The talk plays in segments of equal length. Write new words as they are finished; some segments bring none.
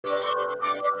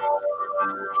Got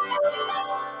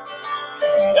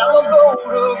my boat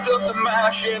hooked up to my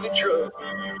Chevy truck.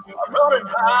 I'm running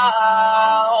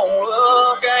high on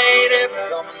luck, I ain't ever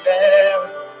coming down.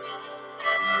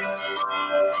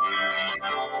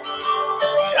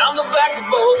 Time to back the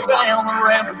boat down the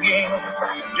ramp again.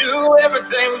 Do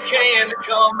everything we can to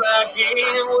come back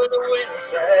in with a winning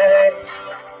side.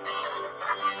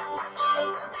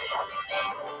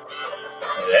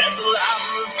 That's a life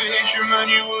of a fisherman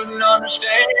you wouldn't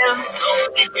understand.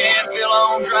 Something you can't feel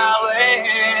on dry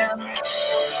land.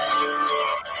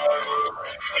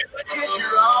 Get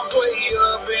your arms way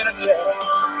up in a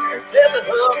glass and set the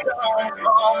hook on a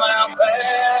smallmouth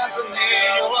bass, and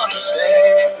then you'll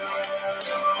understand.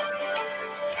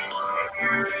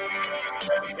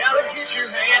 You gotta get your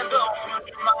hands on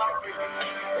your mouth.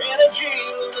 Energy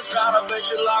limits trying to bet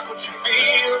you like what you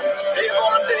feel. Stay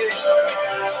on a day.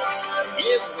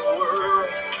 Give the world.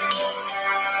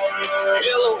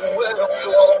 Hello, welcome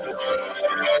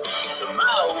to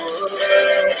my world.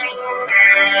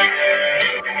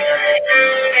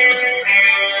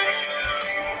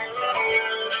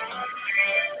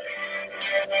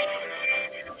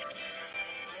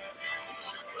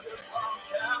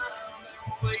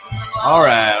 All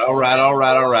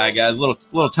right, guys.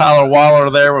 Little Tyler Waller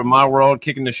there with My World,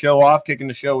 kicking the show off, kicking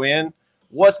the show in.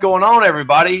 What's going on,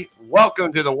 everybody?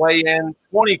 Welcome to the Weigh-In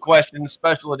 20 Questions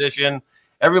Special Edition.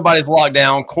 Everybody's locked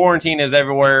down. Quarantine is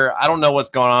everywhere. I don't know what's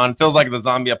going on. Feels like the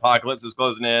zombie apocalypse is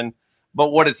closing in.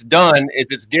 But what it's done is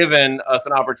it's given us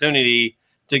an opportunity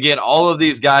to get all of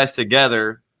these guys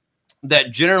together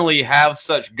that generally have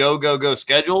such go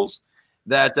schedules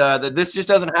that this just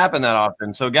doesn't happen that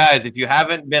often. So, guys, if you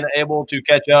haven't been able to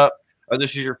catch up, or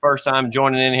this is your first time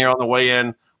joining in here on the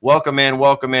Weigh-In, welcome in.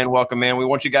 We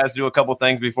want you guys to do a couple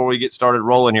things before we get started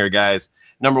rolling here, guys.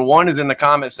 Number one is in the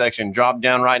comment section. Drop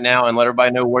down right now and let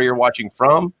everybody know where you're watching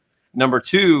from. Number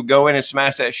two, go in and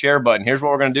smash that share button. Here's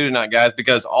what we're going to do tonight, guys,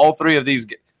 because all three of these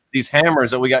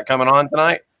hammers that we got coming on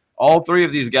tonight, all three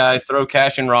of these guys throw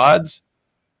cash and rods.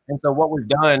 And so what we've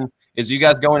done is you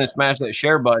guys go in and smash that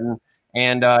share button,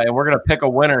 and we're going to pick a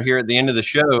winner here at the end of the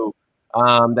show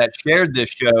that shared this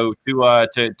show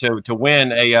to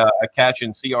win a catch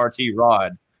and CRT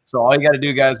rod. So all you got to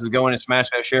do, guys, is go in and smash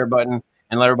that share button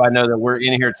and let everybody know that we're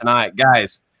in here tonight.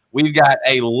 Guys, we've got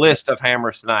a list of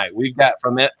hammers tonight. We've got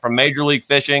from Major League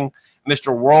Fishing,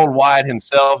 Mr. Worldwide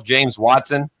himself, James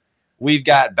Watson. We've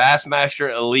got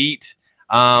Bassmaster Elite,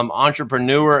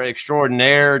 entrepreneur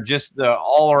extraordinaire, just the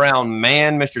all-around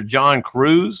man, Mr. John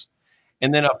Crews.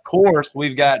 And then, of course,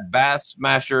 we've got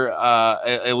Bassmaster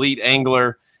Elite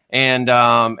Angler and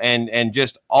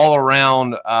just all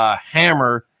around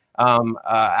hammer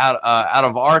out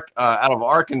of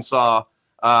Arkansas,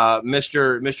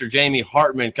 Mr. Jamie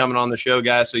Hartman coming on the show,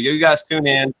 guys. So you guys tune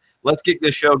in. Let's get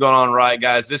this show going on right,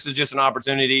 guys. This is just an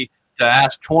opportunity to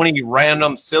ask 20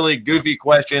 random, silly, goofy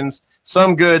questions.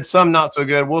 Some good, some not so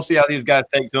good. We'll see how these guys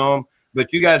take to them.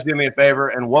 But you guys do me a favor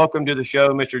and welcome to the show,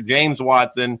 Mr. James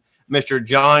Watson, Mr.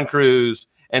 John Crews,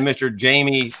 and Mr.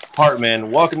 Jamie Hartman.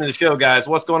 Welcome to the show, guys.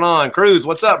 What's going on? Crews,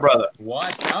 what's up, brother?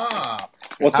 What's up?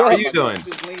 How are you doing?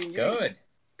 Good.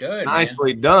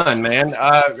 Nicely done, man.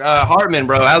 Hartman,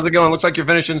 bro, how's it going? Looks like you're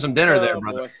finishing some dinner there,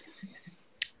 brother.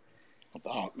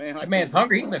 Oh, man, that man's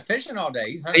hungry. He's been fishing all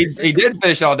day. He's hungry. He did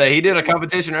fish all day. He did a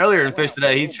competition earlier and fished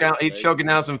today. He's choking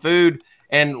down some food.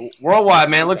 And Worldwide,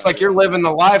 man, looks like you're living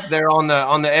the life there on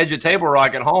the edge of Table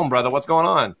Rock at home, brother. What's going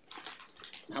on?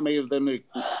 How many of them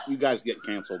you guys get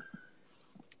canceled?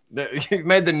 You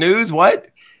made the news? What?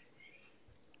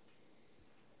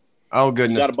 Oh,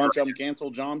 goodness. You got a bunch of them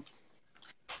canceled, John?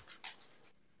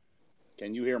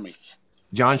 Can you hear me?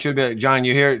 John should be. John,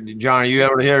 you hear? John, are you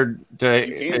able to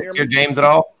hear James at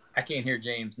all? I can't hear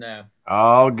James now.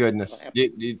 Oh, goodness.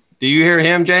 Do you hear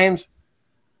him, James?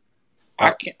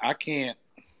 I can't.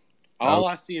 All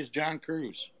I see is John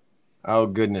Crews. Oh,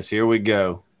 goodness. Here we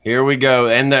go.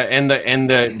 And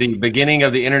the beginning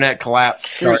of the internet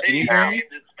collapse. Crews, can you hear me?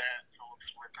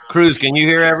 Crews, can you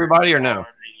hear everybody or no?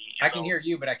 I can hear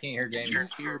you, but I can't hear James.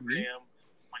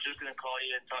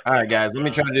 All right, guys, let me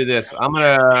try to do this. I'm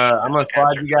gonna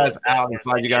slide you guys out and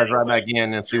slide you guys right back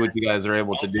in and see what you guys are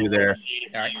able to do there.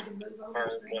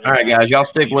 All right, guys, y'all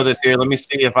stick with us here. Let me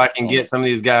see if I can get some of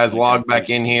these guys logged back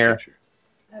in here.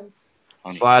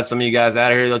 Slide some of you guys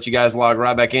out of here. Let you guys log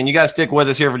right back in. You guys stick with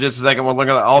us here for just a second. We'll look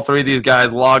at all three of these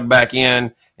guys log back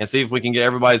in and see if we can get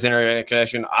everybody's internet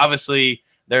connection. Obviously,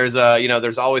 there's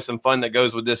always some fun that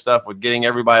goes with this stuff with getting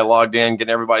everybody logged in,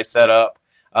 getting everybody set up.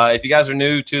 If you guys are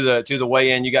new to the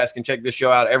Weigh-In, you guys can check this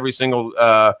show out every single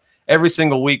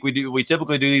week. We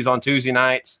typically do these on Tuesday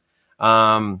nights.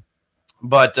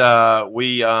 But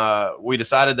we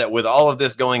decided that with all of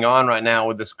this going on right now,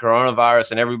 with this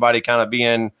coronavirus and everybody kind of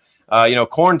being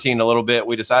quarantined a little bit,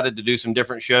 we decided to do some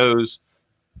different shows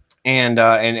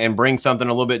and bring something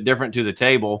a little bit different to the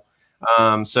table.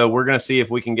 So we're going to see if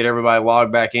we can get everybody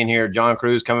logged back in here. John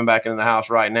Cruz coming back into the house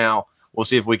right now. We'll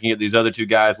see if we can get these other two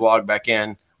guys logged back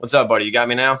in. What's up, buddy? You got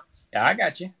me now? Yeah, I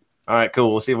got you. All right,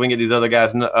 cool. We'll see if we can get these other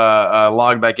guys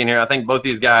logged back in here. I think both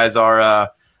these guys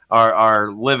are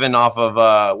living off of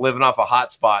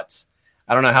hotspots.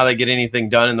 I don't know how they get anything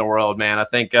done in the world, man. I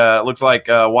think it looks like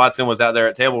Watson was out there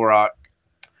at Table Rock,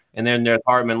 and then there's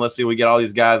Hartman. Let's see if we get all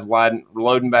these guys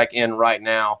loading back in right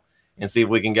now and see if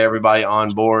we can get everybody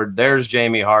on board. There's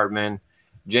Jamie Hartman.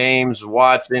 James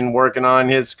Watson working on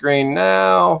his screen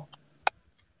now.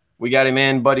 We got him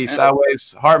in, buddy,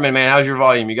 sideways. Hartman, man, how's your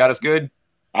volume? You got us good?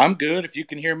 I'm good if you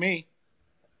can hear me.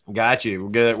 Got you. We're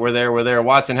good. We're there.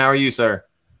 Watson, how are you, sir?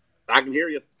 I can hear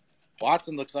you.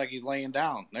 Watson looks like he's laying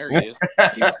down. There he is.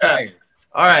 He's tired.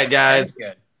 All right, guys.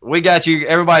 That's good. We got you.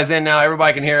 Everybody's in now.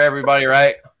 Everybody can hear everybody,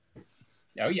 right?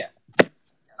 Oh, yeah. All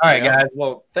right, guys.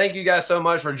 Well, thank you guys so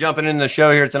much for jumping into the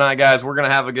show here tonight, guys. We're gonna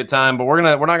have a good time, but we're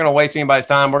not gonna waste anybody's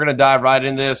time. We're gonna dive right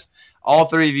into this. All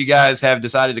three of you guys have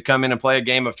decided to come in and play a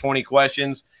game of 20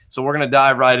 questions, so we're gonna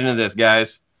dive right into this,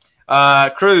 guys.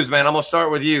 Cruz, man, I'm gonna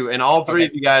start with you, and all three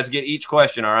of you guys get each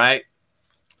question. All right.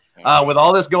 With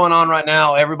all this going on right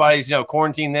now, everybody's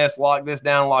quarantine this, lock this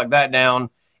down, lock that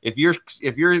down. If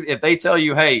they tell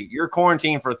you, hey, you're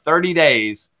quarantined for 30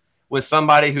 days with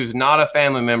somebody who's not a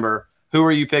family member, who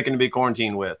are you picking to be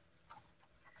quarantined with?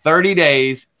 30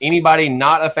 days, anybody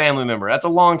not a family member. That's a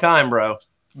long time, bro.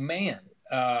 Man.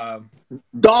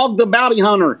 Dog the bounty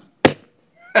hunter.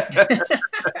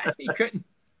 He couldn't.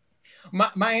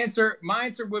 My answer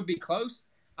would be close.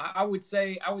 I would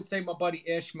say my buddy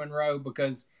Ish Monroe,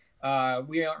 because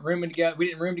we aren't rooming together. We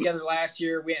didn't room together last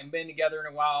year. We hadn't been together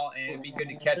in a while, and it'd be good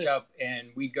to catch up. And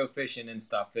we'd go fishing and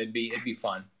stuff. It'd be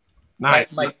fun.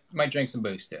 Nice. Might drink some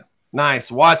booze too.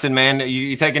 Nice. Watson, man,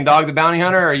 you taking Dog the Bounty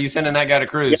Hunter, or are you sending that guy to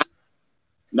Cruz? Yeah.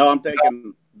 No, I'm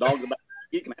taking Dog the Bounty.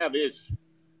 He can have his.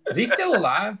 Is he still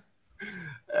alive?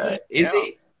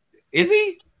 Is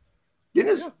he?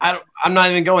 I'm not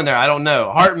even going there. I don't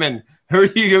know. Hartman, who are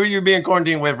you being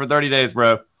quarantined with for 30 days,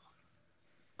 bro?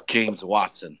 James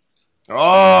Watson.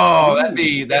 Oh,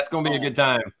 that's gonna be a good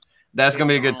time. That's gonna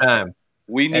be a good time.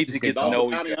 We need to get to know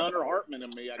each Bounty other. Hunter, Hartman,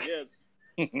 and me, I guess.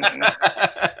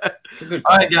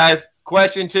 All right, guys.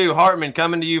 Question 2, Hartman,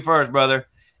 coming to you first, brother.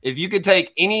 If you could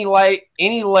take any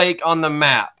lake on the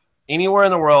map, anywhere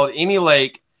in the world, any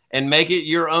lake, and make it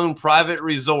your own private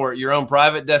resort, your own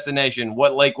private destination,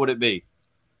 what lake would it be?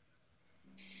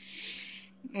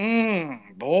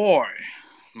 Boy,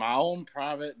 my own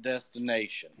private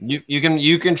destination.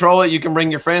 You control it. You can bring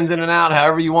your friends in and out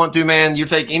however you want to, man. You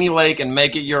take any lake and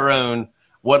make it your own.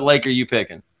 What lake are you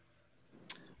picking?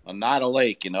 Oneida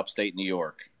Lake in upstate New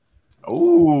York.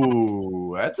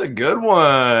 Ooh, that's a good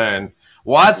one.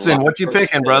 Watson, what you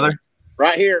picking, brother?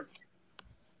 Right here.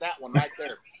 That one right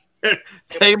there.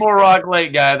 Table Rock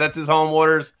Lake, guys. That's his home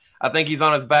waters. I think he's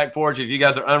on his back porch. If you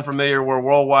guys are unfamiliar, where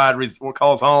Worldwide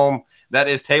calls home, that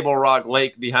is Table Rock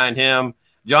Lake behind him.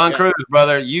 John Cruz,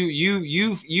 brother,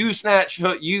 you snatch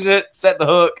hook, use it, set the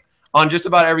hook on just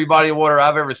about every body of water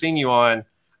I've ever seen you on.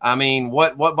 I mean,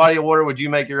 what body of water would you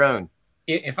make your own?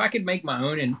 If I could make my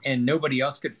own and nobody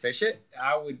else could fish it,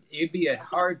 it'd be a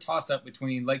hard toss up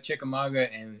between Lake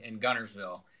Chickamauga and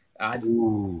Gunnersville.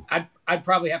 I'd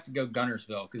probably have to go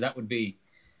Gunnersville, because that would be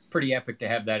pretty epic to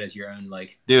have that as your own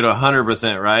lake. Dude,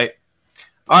 100%, right?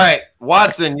 All right,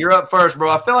 Watson, you're up first, bro.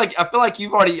 I feel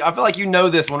like you know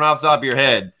this one off the top of your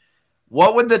head.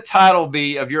 What would the title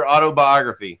be of your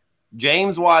autobiography?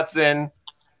 James Watson,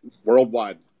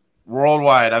 Worldwide.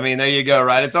 I mean, there you go,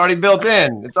 right? It's already built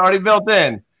in.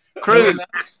 Cruz,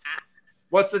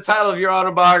 what's the title of your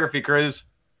autobiography, Cruz?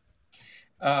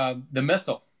 The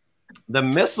Missile. The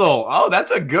Missile. Oh,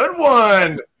 that's a good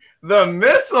one. The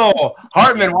Missile.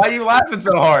 Hartman, why are you laughing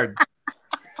so hard?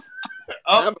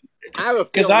 I have a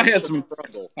Because feeling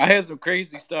I had some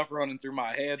crazy stuff running through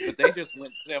my head, but they just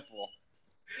went simple.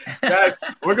 Guys,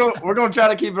 we're gonna try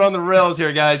to keep it on the rails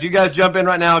here, guys. You guys jump in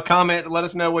right now, comment, let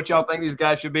us know what y'all think these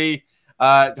guys should be.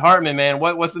 Hartman, man,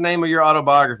 what's the name of your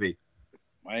autobiography?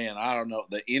 Man, I don't know.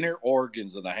 The Inner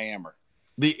Organs of the Hammer.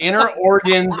 The Inner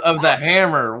Organs of the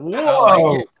Hammer.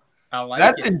 Whoa, I like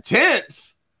that's it.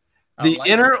 Intense. The like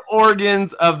Inner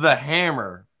Organs of the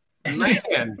Hammer.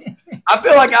 Man, I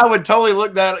feel like I would totally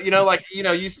look that. You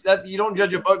don't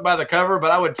judge a book by the cover,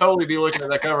 but I would totally be looking at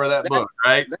the cover of that book,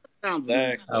 right? That sounds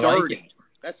Exactly. I like dirty. it.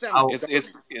 That sounds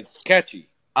It's catchy.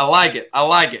 I like it. I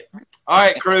like it. All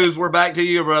right, Cruz, we're back to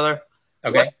you, brother.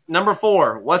 Okay. Number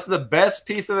 4. What's the best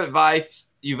piece of advice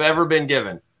you've ever been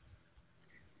given?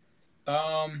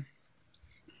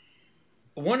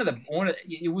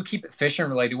 We keep it fishing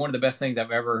related. One of the best things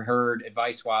I've ever heard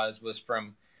advice wise was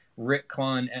from Rick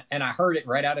Clunn, and I heard it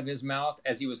right out of his mouth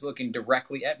as he was looking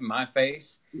directly at my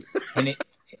face. And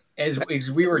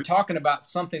as we were talking about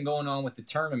something going on with the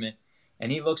tournament,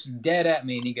 and he looks dead at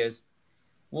me and he goes,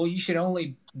 "Well, you should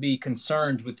only be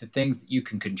concerned with the things that you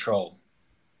can control."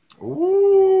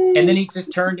 Ooh. And then he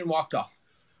just turned and walked off.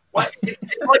 What?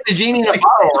 It's like the genie in a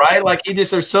bottle, right? Like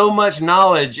there's so much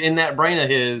knowledge in that brain of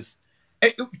his.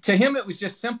 To him, it was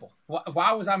just simple.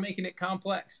 Why was I making it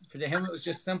complex? To him, it was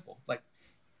just simple. Like,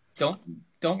 don't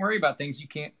worry about things you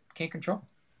can't control.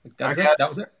 Like, that's it. That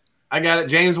was it. I got it.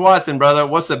 James Watson, brother.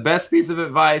 What's the best piece of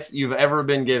advice you've ever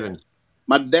been given?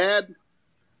 My dad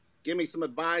gave me some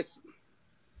advice.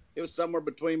 It was somewhere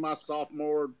between my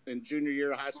sophomore and junior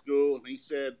year of high school. And he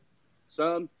said,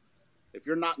 "Son, if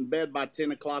you're not in bed by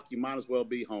 10 o'clock, you might as well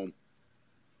be home."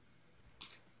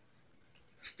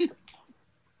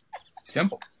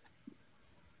 Simple.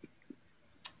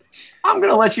 I'm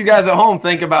going to let you guys at home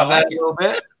think about that a little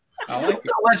bit. I like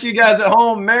it. I'll let you guys at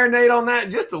home marinate on that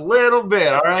just a little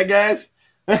bit. All right, guys?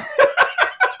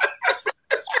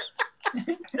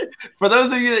 For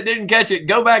those of you that didn't catch it,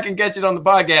 go back and catch it on the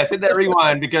podcast. Hit that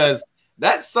rewind because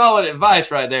that's solid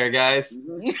advice right there, guys.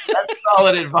 That's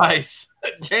solid advice.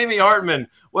 Jamie Hartman,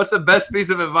 what's the best piece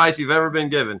of advice you've ever been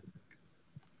given?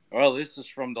 Well, this is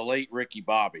from the late Ricky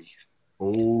Bobby.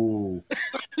 Ooh.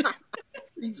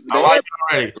 He's I like it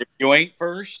already. If you ain't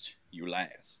first, you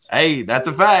last. Hey, that's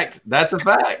a fact. That's a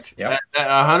fact. Yep.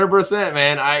 100%,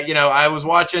 man. I was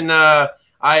watching. I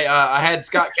had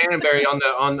Scott Cannonberry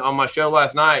on my show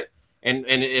last night,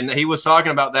 and he was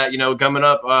talking about that. Coming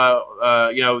up.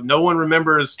 No one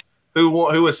remembers who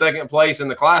was second place in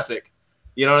the Classic.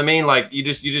 You know what I mean? Like you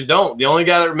just don't. The only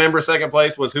guy that remembers second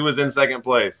place was who was in second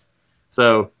place.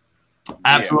 So,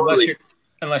 absolutely. Yeah,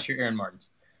 unless you're Aaron Martins.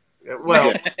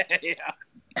 Well, Yeah.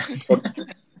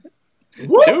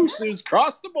 Deuces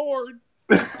cross the board.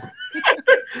 Yeah.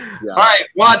 All right,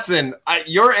 Watson,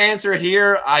 your answer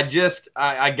here, I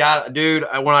got, dude,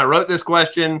 when I wrote this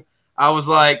question, I was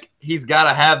like, he's got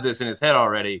to have this in his head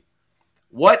already.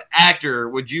 What actor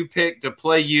would you pick to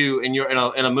play you in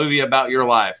a movie about your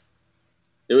life?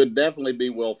 It would definitely be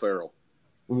Will Ferrell.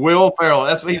 Will Ferrell.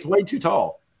 He's way too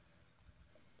tall.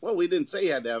 Well, we didn't say he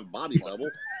had to have a body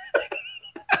double.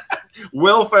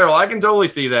 Will Ferrell. I can totally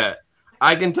see that.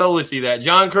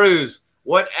 John Cruz,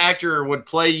 what actor would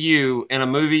play you in a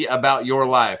movie about your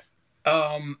life?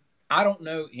 I don't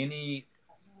know any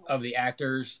of the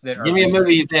actors that are. Give me a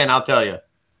movie he's in, I'll tell you.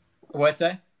 What's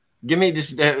that? Give me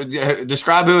just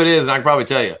describe who it is, and I can probably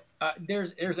tell you.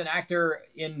 There's an actor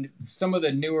in some of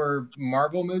the newer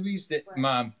Marvel movies that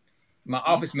my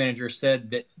office manager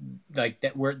said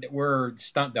that we're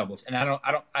stunt doubles, and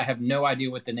I have no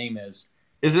idea what the name is.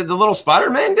 Is it the little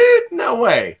Spider-Man dude? No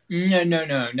way.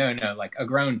 No. Like a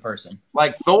grown person.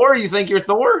 Like Thor? You think you're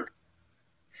Thor?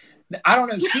 I don't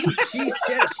know. She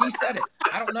said it.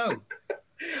 I don't know.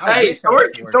 Hey, Thor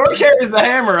carries the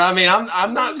hammer. I mean,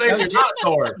 I'm not saying you're not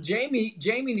Thor. Jamie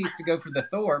needs to go for the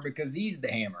Thor because he's the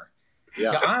hammer.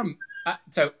 Yeah.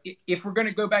 So if we're gonna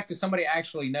go back to somebody I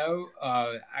actually know,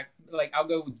 I'll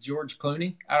go with George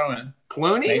Clooney. I don't know.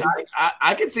 Clooney?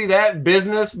 I could see that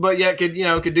business, but yet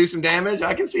could do some damage.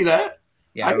 I can see that.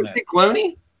 Yeah, I can see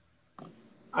Clooney.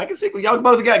 I can see y'all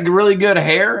both got really good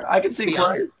hair. I can see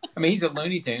Clooney. I mean, he's a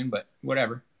Looney Tune, but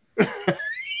whatever.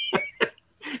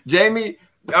 Jamie.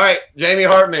 All right, Jamie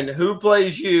Hartman, who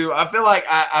plays you? I feel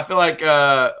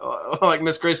like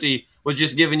Miss Christie was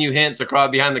just giving you hints across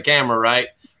behind the camera, right?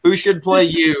 Who should play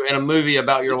you in a movie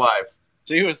about your life?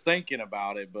 She was thinking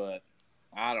about it, but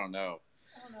I don't know.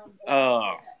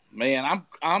 Man,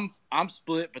 I'm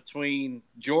split between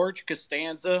George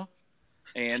Costanza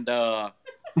and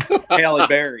Halle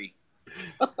Berry.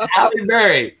 Halle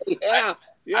Berry. Yeah.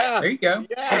 There you go.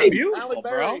 Yeah. She's beautiful, Halle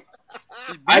bro. Berry.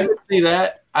 I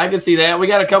can see that. We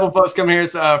got a couple folks coming here.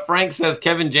 Frank says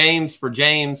Kevin James for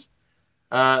James.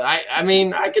 I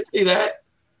mean, I could see that.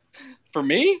 For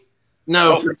me?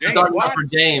 No, for James. For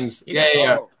James.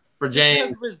 Yeah. For James.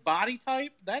 Because of his body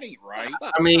type? That ain't right.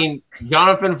 I mean,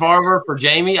 Jonathan Farber for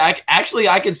Jamie. I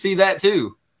could see that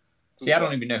too. See, I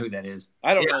don't even know who that is.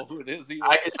 I don't know who it is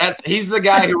either. He's the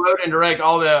guy who wrote and directed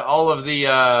all of the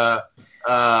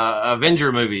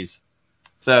Avenger movies.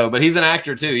 So, but he's an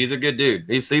actor too. He's a good dude.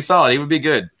 He's solid. He would be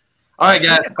good. All right,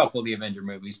 guys. A couple of the Avenger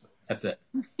movies, but that's it.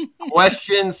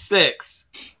 Question 6.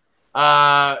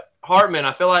 Hartman,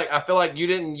 I feel like you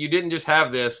didn't just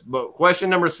have this, but question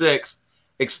number 6.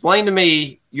 Explain to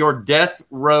me your death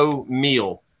row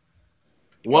meal.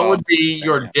 What would be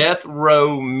your death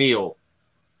row meal?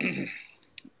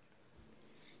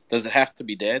 Does it have to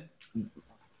be dead?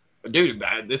 Dude,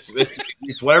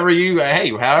 it's whatever you. Hey,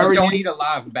 however. Just don't eat a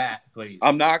live bat, please.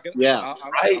 I'm not gonna. Yeah.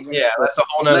 Yeah, that's a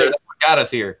whole nother. That's what got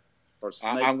us here. Or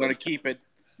snake I'm going to fish. keep it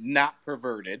not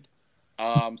perverted.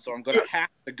 So I'm going to have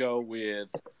to go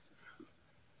with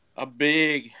a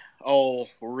big old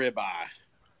ribeye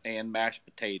and mashed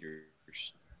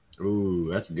potatoes. Ooh,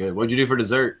 that's good. What'd you do for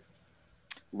dessert?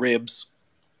 Ribs.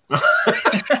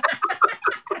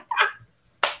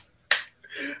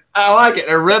 I like it.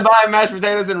 A ribeye, mashed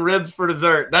potatoes, and ribs for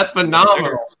dessert. That's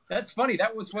phenomenal. That's funny.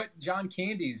 That was what John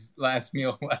Candy's last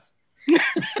meal was.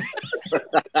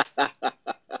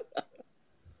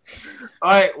 All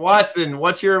right, Watson,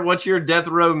 what's your death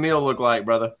row meal look like,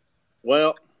 brother?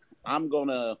 Well, I'm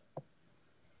gonna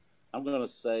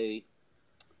say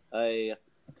a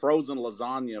frozen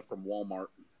lasagna from Walmart.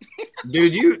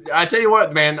 Dude, I tell you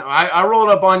what, man, I rolled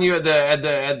up on you at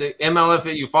the MLF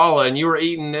that you follow, and you were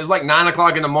eating. It was like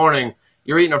 9:00 in the morning.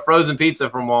 You're eating a frozen pizza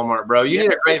from Walmart, bro. You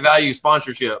need a great value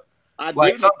sponsorship,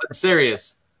 like something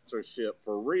serious. Sponsorship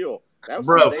for real,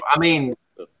 bro. I mean,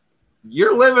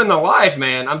 you're living the life,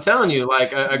 man. I'm telling you,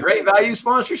 like a great value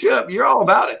sponsorship, you're all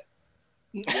about it.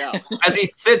 Yeah. As he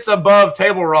sits above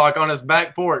Table Rock on his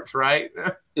back porch, right?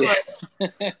 I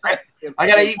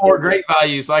got to eat more great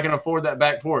value so I can afford that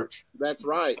back porch. That's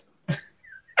right.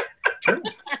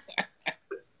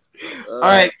 All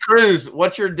right, Cruz,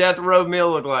 what's your death row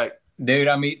meal look like? Dude,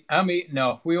 I'm eating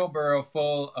a wheelbarrow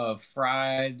full of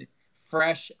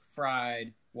fresh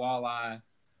fried walleye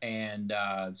and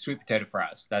sweet potato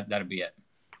fries. That'll be it.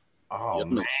 Oh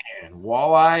man,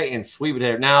 walleye and sweet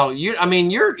potato. Now you're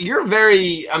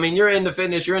into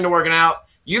fitness, you're into working out.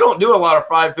 You don't do a lot of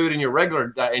fried food in your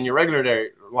regular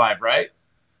life, right?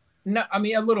 No, I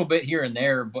mean a little bit here and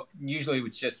there, but usually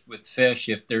it's just with fish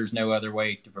if there's no other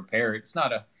way to prepare it. It's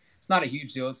not a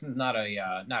huge deal. It's not a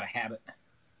habit.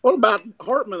 What about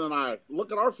Hartman and I?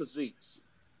 Look at our physiques.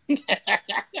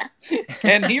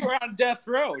 And you're on death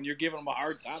row, and you're giving them a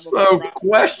hard time. So,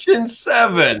 question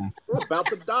 7. We're about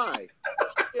to die.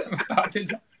 About to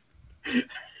die.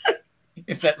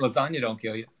 If that lasagna don't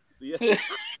kill you. Yeah.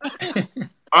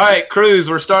 All right, Cruz,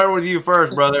 we're starting with you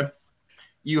first, brother.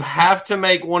 You have to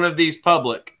make one of these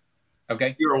public.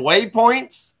 Okay. Your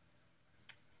waypoints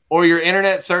or your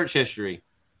internet search history.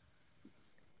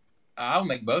 I'll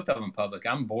make both of them public.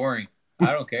 I'm boring.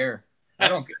 I don't care.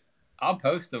 I'll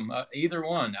post them. Either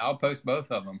one. I'll post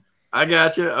both of them. I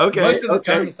got you. Okay. Most of the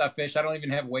tournaments I fish, I don't even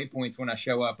have waypoints when I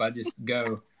show up. I just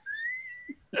go.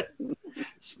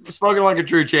 Spoken like a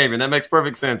true champion. That makes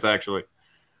perfect sense, actually.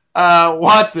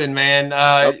 Watson, man,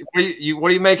 what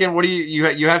are you making? What do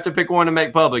you have to pick one to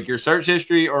make public? Your search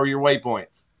history or your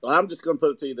waypoints? Well, I'm just going to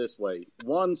put it to you this way: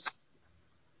 one's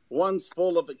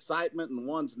full of excitement, and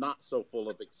one's not so full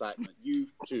of excitement. You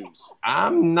choose.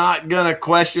 I'm not gonna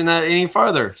question that any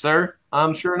further, sir.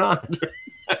 I'm sure not.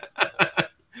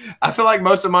 I feel like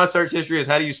most of my search history is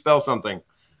how do you spell something.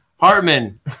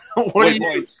 Hartman, what do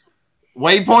you?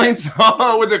 Waypoints?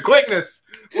 Oh, with the quickness.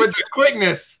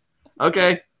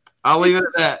 Okay. I'll leave it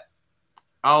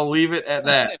at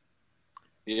that.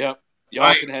 Yep.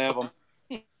 Y'all can have them.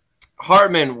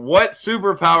 Hartman, what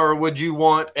superpower would you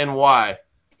want and why?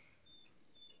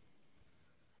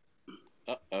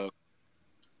 Uh-oh.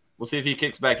 We'll see if he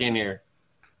kicks back in here.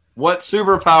 What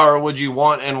superpower would you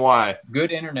want and why?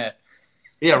 Good internet.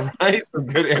 Yeah, right?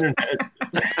 Good internet.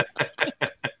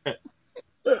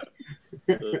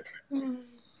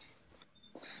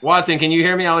 Watson, can you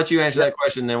hear me? I'll let you answer that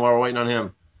question then while we're waiting on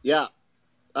him. Yeah.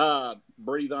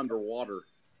 Breathe underwater.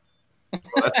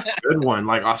 Well, that's a good one.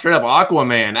 Like straight up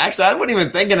Aquaman. Actually, I wasn't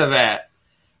even thinking of that.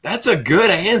 That's a good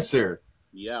answer.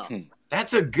 Yeah.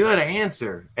 That's a good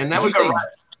answer. And that Did would you go say- right.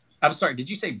 I'm sorry. Did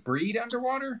you say breed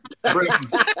underwater? I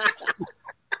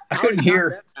I couldn't got hear.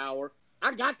 that power.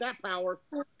 I got that power.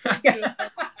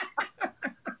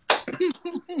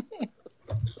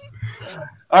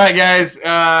 All right, guys.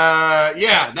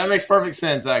 Yeah, that makes perfect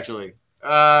sense, actually.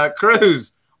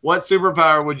 Cruz, what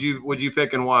superpower would you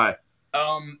pick and why?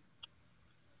 I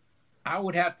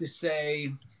would have to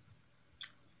say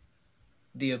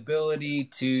the ability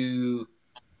to,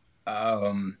 I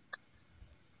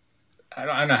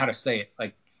don't know how to say it.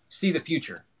 Like see the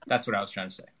future. That's what I was trying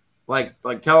to say. Like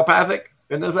telepathic?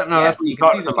 And does that no? Yeah, That's when you you can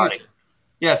talk see to the somebody. future.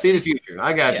 Yeah, see the future.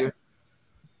 I got Yeah. you.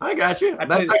 I got you. I'd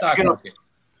That's play the stock actually market,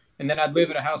 and then I'd live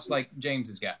in a house like James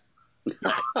has got.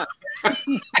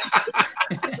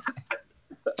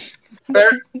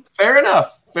 Fair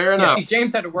enough. Fair Yeah, enough. see,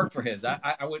 James had to work for his.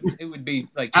 I would. It would be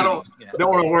like I cheating. You know?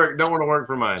 don't want to work. Don't want to work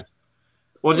for mine.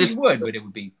 Well, You would, but it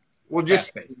would be. We'll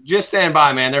fast-paced. just stand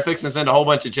by, man. They're fixing to send a whole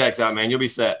bunch of checks out, man. You'll be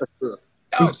set.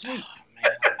 Oh, sweet.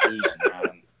 Man, I'm losing,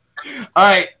 man. All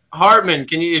right, Hartman,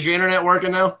 is your internet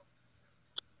working now?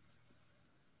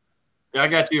 Yeah, I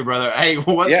got you, brother. Hey,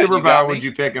 what Yeah, you got superpower me. would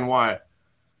you pick and why?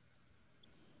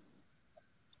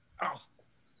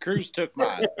 Cruz took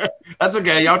mine. That's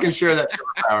okay. Y'all can share that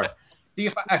superpower. See,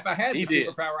 if I had He the did.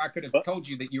 superpower, I could have told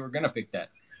you that you were going to pick that.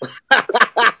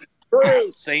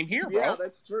 True. Same here, bro. Yeah,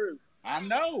 that's true. I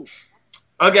know.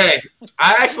 Okay,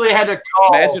 I actually had to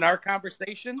call. Imagine our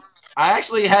conversation. I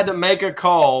actually had to make a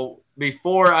call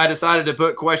before I decided to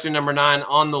put question number 9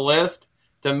 on the list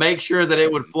to make sure that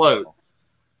it would float.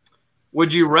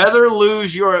 Would you rather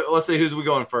lose your? Let's see who's we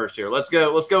going first here. Let's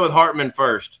go with Hartman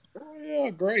first. Oh, yeah,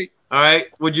 great. All right.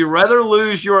 Would you rather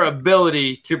lose your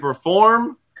ability to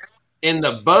perform in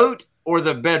the boat or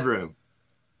the bedroom?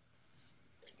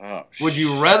 Oh, Would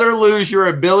you rather lose your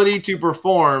ability to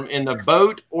perform in the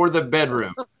boat or the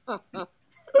bedroom?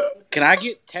 Can I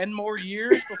get 10 more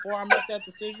years before I make that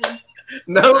decision?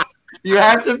 No, you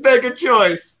have to pick a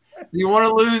choice. You want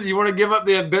to lose? You want to give up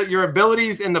your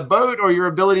abilities in the boat or your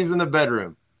abilities in the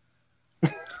bedroom?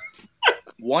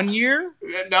 1 year?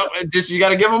 No, just you got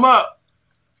to give them up.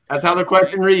 That's how the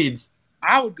question reads.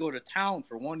 I would go to town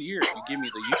for 1 year if you give me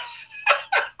the year.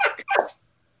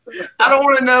 I don't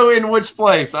want to know in which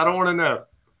place. I don't want to know.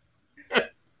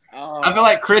 I feel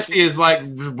like Christy is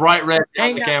like bright red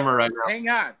on the camera right now. Hang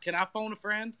on. Can I phone a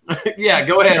friend? Yeah,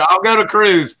 go ahead. I'll go to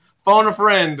Cruz. Phone a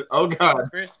friend. Oh God.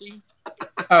 Christy?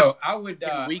 Oh, I would.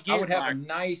 Can we I get would have a like-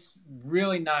 nice,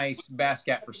 really nice bass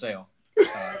cat for sale.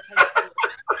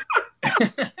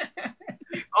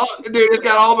 Oh, dude, it's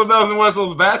got all the bells and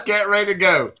whistles. Basket ready to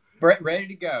go. Ready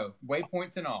to go.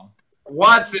 Waypoints and all.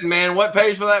 Watson, man, what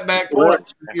pays for that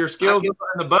backcourt? Your skills in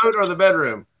the boat or the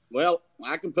bedroom? Well,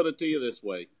 I can put it to you this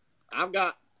way. I've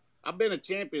been a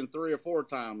champion 3 or 4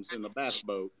 times in the bass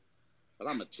boat, but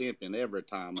I'm a champion every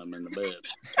time I'm in the bed.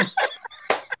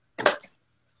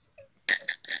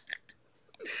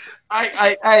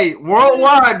 Hey,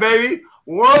 worldwide, baby.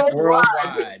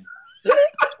 Worldwide.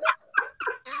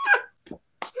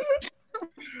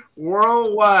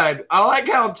 Worldwide. I like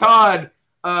how Todd,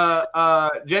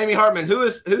 Jamie Hartman,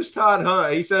 who's Todd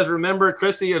Hunt? He says, remember,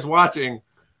 Christy is watching.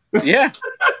 Yeah.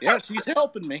 Yeah, she's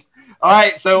helping me. All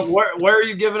right, so where are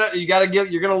you giving it?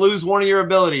 You're going to lose one of your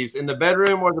abilities in the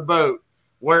bedroom or the boat.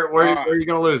 Where are you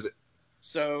going to lose it?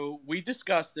 So we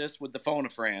discussed this with the phone a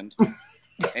friend,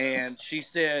 and she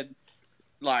said,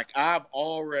 like, I've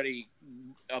already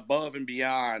above and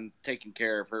beyond taken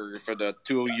care of her for the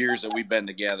 2 years that we've been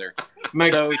together.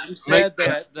 So she said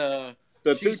that The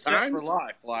she's 2 set times? for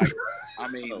life. Like, I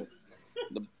mean,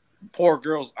 the poor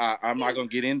girls. I'm not going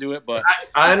to get into it, but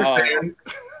I understand.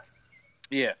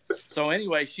 yeah. So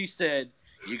anyway, she said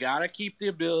you got to keep the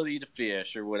ability to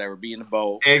fish or whatever, be in the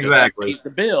boat. Exactly. Keep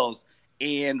the bills,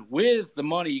 and with the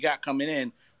money you got coming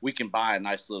in, we can buy a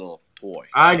nice little toy.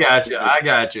 I got you.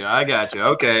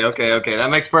 Okay. That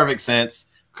makes perfect sense.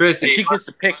 Christy, And she gets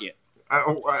to pick it.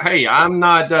 hey, I'm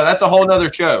not. That's a whole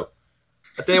nother show.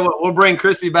 I tell you what, we'll bring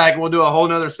Christy back and we'll do a whole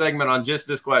nother segment on just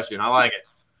this question. I like it.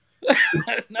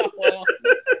 No, well,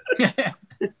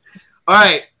 All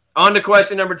right, on to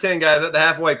question number 10, guys. At the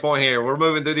halfway point here, we're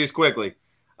moving through these quickly.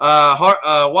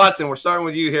 Watson, we're starting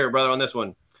with you here, brother, on this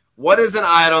one. What is an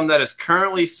item that is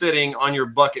currently sitting on your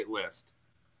bucket list?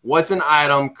 What's an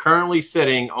item currently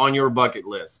sitting on your bucket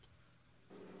list?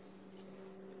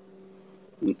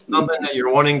 Something that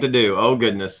you're wanting to do. Oh,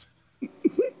 goodness.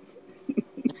 what's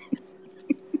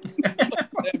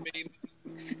that mean?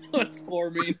 What's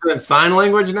for mean? In sign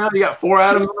language now? You got 4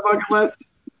 items on the bucket list?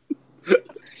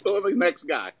 So the next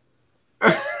guy.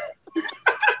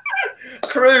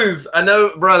 Cruz, I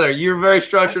know, brother, you're very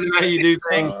structured in how you do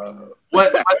things.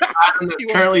 What item that's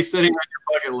currently sitting on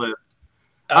your bucket list?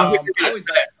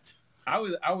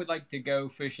 I would like to go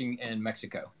fishing in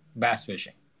Mexico, bass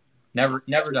fishing. Never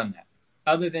done that.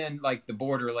 Other than like the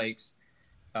border lakes,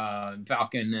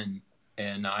 Falcon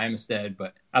and Amistad,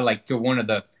 but I like to one of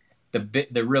the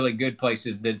really good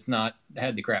places that's not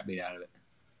had the crap beat out of it.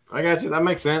 I got you. That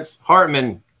makes sense.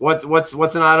 Hartman, what's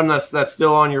an item that's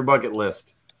still on your bucket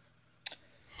list?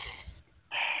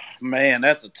 Man,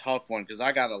 that's a tough one because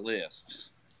I got a list.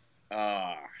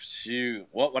 Shoot,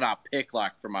 what would I pick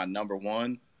like for my number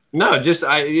one? No,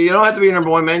 you don't have to be number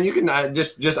one, man. You can I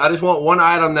just want one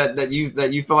item that you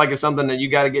feel like is something that you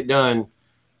got to get done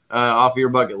off of your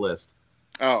bucket list.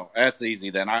 Oh, that's easy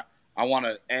then. I want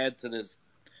to add to this.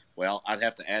 Well, I'd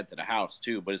have to add to the house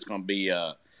too, but it's going to be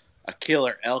a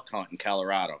killer elk hunt in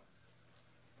Colorado.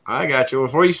 I got you.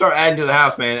 Before you start adding to the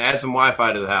house, man, add some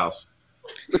Wi-Fi to the house.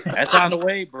 That's on the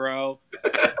way, bro.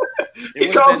 He It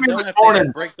would have called been me done this if they morning.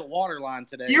 didn't break the water line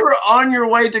today. You were on your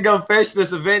way to go fish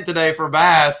this event today for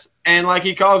bass, and like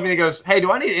he calls me and he goes, "Hey,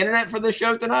 do I need internet for this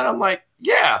show tonight?" I'm like,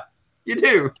 "Yeah, you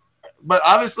do," but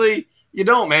obviously you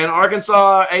don't, man.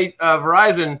 Arkansas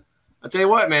Verizon. I tell you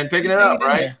what, man, picking He's it up, hanging in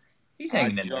right? there. He's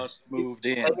hanging in there. Just moved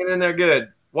in. Hanging in there,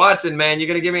 good. Watson, man, you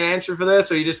gonna give me an answer for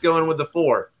this, or you just going with the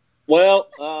 4? Well,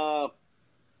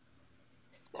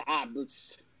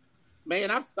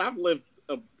 man, I've lived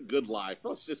a good life.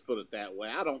 Let's just put it that way.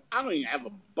 I don't even have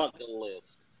a bucket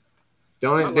list.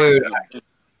 Don't, dude.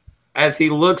 As he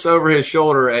looks over his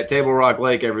shoulder at Table Rock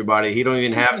Lake, everybody, he don't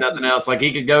even have nothing else. Like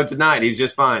he could go tonight. He's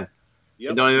just fine.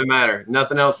 Yep. It don't even matter.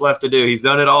 Nothing else left to do. He's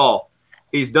done it all.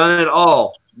 He's done it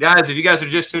all. Guys, if you guys are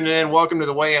just tuning in, welcome to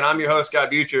the weigh-in. I'm your host,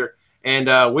 Scott Butcher,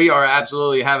 and we are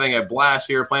absolutely having a blast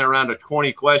here playing around to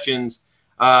 20 questions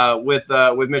with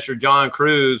Mr. John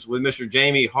Crews, with Mr.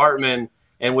 Jamie Hartman,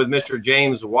 and with Mr.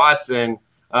 James Watson.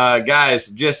 Guys,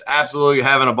 just absolutely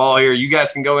having a ball here. You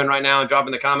guys can go in right now and drop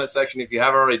in the comment section if you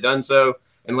haven't already done so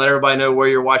and let everybody know where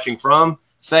you're watching from.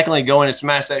 Secondly, go in and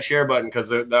smash that share button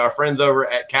because our friends over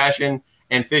at Cashin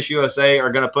and Fish USA are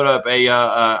going to put up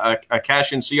a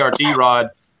Cashin CRT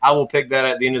rod. I will pick that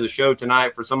at the end of the show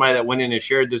tonight for somebody that went in and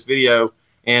shared this video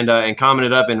and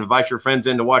commented up and invite your friends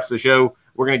in to watch the show.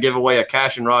 We're going to give away a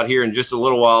Cashin rod here in just a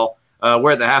little while.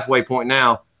 We're at the halfway point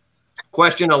now.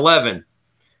 Question 11.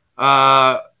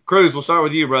 Cruz, we'll start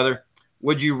with you, brother.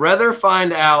 Would you rather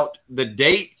find out the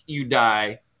date you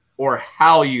die or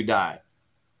how you die?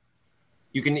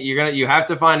 You have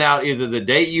to find out either the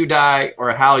date you die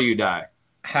or how you die.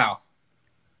 How?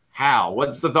 How?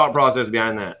 What's the thought process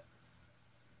behind that?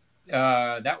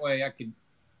 That way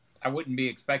I wouldn't be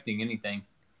expecting anything.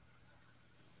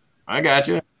 I got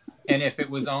you. And if it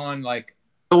was on like,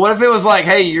 So what if it was like,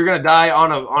 hey, you're gonna die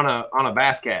on a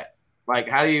bass cat? Like,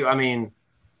 how do you? I mean,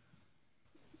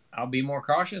 I'll be more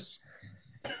cautious.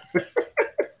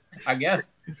 I guess.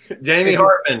 Jamie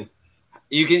Hartman,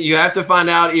 you have to find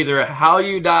out either how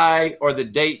you die or the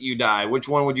date you die. Which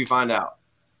one would you find out?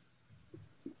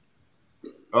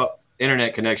 Oh,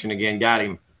 internet connection again. Got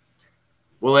him.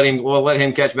 We'll let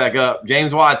him catch back up.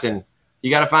 James Watson, you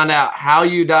got to find out how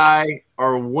you die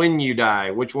or when you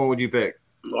die. Which one would you pick?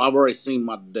 Well, I've already seen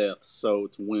my death, so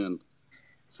it's when.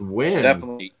 It's when.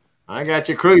 Definitely. I got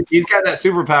you, Cruz. He's got that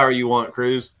superpower you want,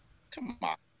 Cruz. Come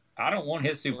on. I don't want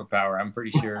his superpower. I'm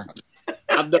pretty sure.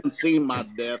 I've done seen my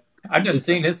death, I've done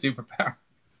seen his superpower.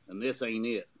 and this ain't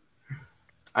it.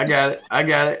 I got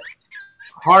it.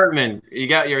 Hartman,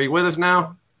 are you with us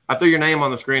now? I threw your name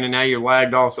on the screen, and now you're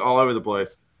lagged all over the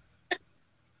place.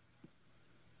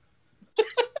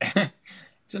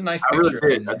 It's a nice I really picture.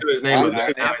 did. I threw his name on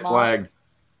there, now it's lagged.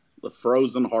 The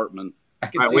frozen Hartman. I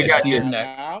can All right, see we it got in you. his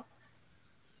neck. Now,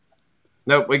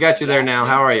 Nope, we got you there now.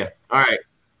 How are you? All right.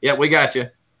 Yep, we got you.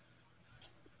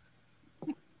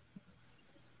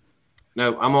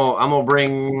 No, I'm gonna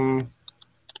bring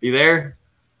you there.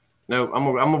 No, I'm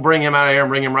gonna bring him out of here and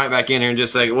bring him right back in here in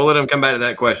just a second. We'll let him come back to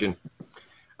that question.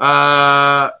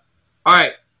 All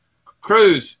right,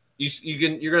 Cruz,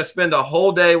 you're gonna spend a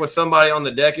whole day with somebody on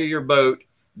the deck of your boat,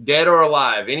 dead or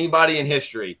alive. Anybody in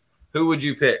history, who would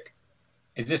you pick?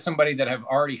 Is this somebody that I've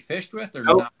already fished with or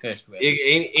Nope. not fished with?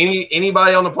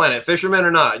 Anybody on the planet, fisherman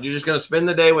or not, you're just gonna spend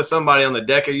the day with somebody on the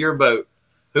deck of your boat.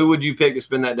 Who would you pick to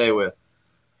spend that day with?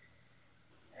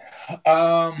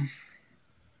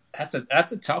 That's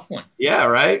a tough one. Yeah,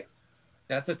 right.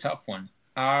 That's a tough one.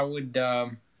 I would,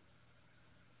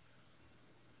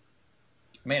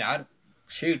 man, I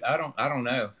don't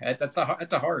know.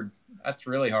 That's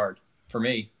really hard for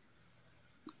me.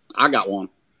 I got one.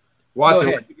 Watson,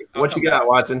 Go ahead. what you got,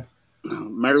 Watson?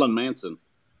 Marilyn Manson.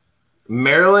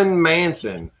 Marilyn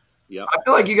Manson. Yep. I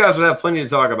feel like you guys would have plenty to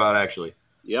talk about, actually.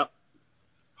 Yep.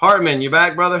 Hartman, you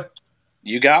back, brother?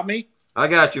 you got me? I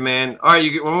got you, man. All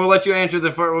right, we're gonna let you answer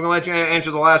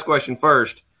the last question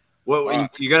first.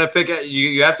 What you're gonna pick?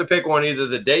 You have to pick one. Either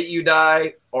the date you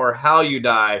die or how you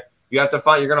die. You're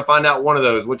gonna find out one of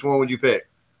those. Which one would you pick?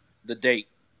 The date.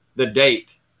 The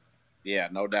date. Yeah,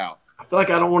 no doubt. I feel like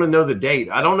I don't want to know the date.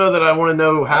 I don't know that I want to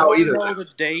know how I either. know the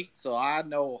date, so I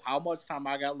know how much time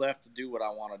I got left to do what I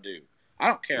want to do. I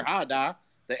don't care how I die.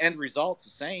 The end result's the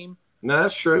same. No,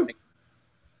 that's true.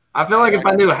 I feel like if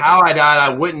I knew how I died, I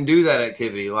wouldn't do that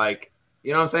activity. Like,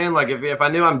 you know what I'm saying? Like if I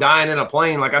knew I'm dying in a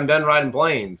plane, like I'm done riding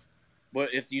planes.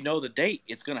 But if you know the date,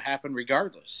 it's going to happen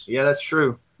regardless. Yeah, that's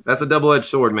true. That's a double-edged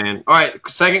sword, man. All right,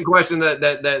 second question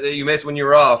that you missed when you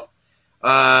were off.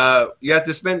 You have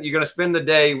to spend. You're going to spend the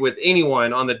day with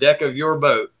anyone on the deck of your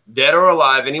boat, dead or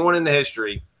alive, anyone in the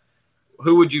history.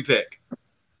 Who would you pick?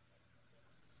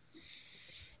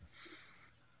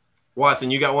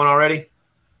 Watson, you got one already?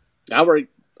 I've already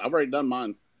done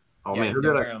mine. Oh Yeah, man, who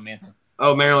so did I? Marilyn Manson.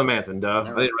 Oh, Marilyn Manson. Duh, I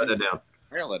didn't write that down.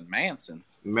 Marilyn Manson.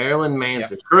 Marilyn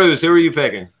Manson. Cruz, who are you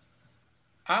picking?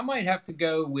 I might have to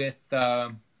go with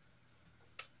Damn,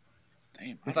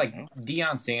 like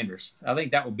Deion Sanders. I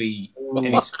think that would be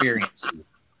an experience.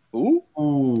 Ooh, I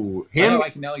know him. I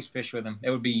can always fish with him.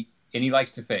 It would be, and he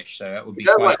likes to fish, so that would be He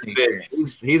does quite like an to fish.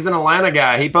 experience. He's an Atlanta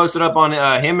guy. He posted up on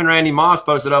him and Randy Moss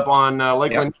posted up on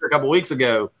Lakeland a couple weeks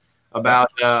ago about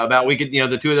we could,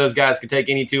 the two of those guys could take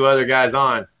any two other guys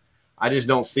on. I just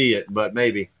don't see it, but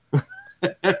maybe.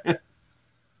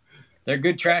 They're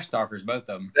good trash talkers, both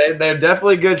of them. They're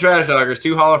definitely good trash talkers.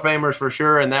 Two Hall of Famers for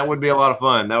sure, and that would be a lot of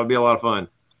fun.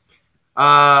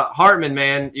 Hartman,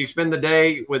 man, you spend the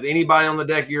day with anybody on the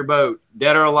deck of your boat,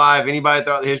 dead or alive,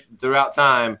 anybody throughout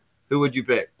time. Who would you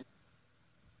pick?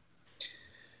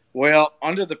 Well,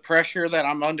 under the pressure that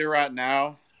I'm under right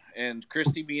now, and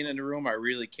Christy being in the room, I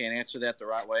really can't answer that the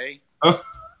right way.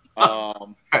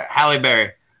 Halle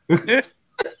Berry.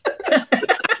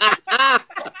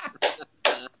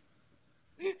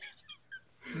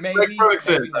 Maybe. Makes perfect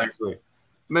sense, actually.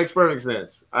 Makes perfect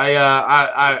sense.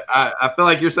 I feel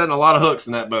like you're setting a lot of hooks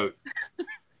in that boat.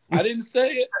 I didn't say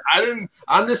it.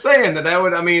 I'm just saying that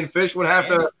would. I mean, fish would have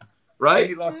to, right?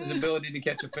 He lost his ability to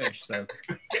catch a fish, so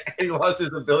He lost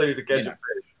his ability to catch a fish.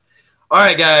 All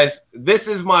right, guys. This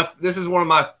is one of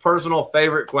my personal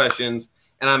favorite questions,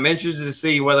 and I'm interested to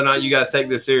see whether or not you guys take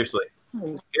this seriously.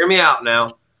 Hear me out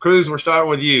now. Cruz, we're starting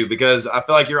with you because I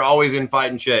feel like you're always in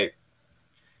fighting shape.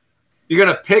 You're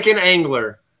going to pick an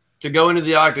angler to go into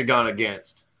the octagon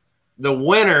against. The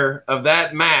winner of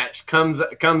that match comes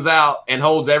out and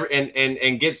holds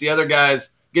and gets the other guys,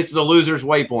 gets the losers'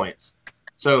 waypoints.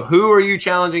 So who are you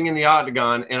challenging in the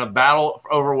octagon in a battle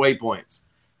over waypoints?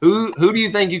 Who do you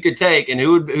think you could take, and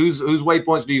whose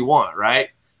waypoints do you want, right?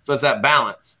 So it's that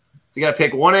balance. So you got to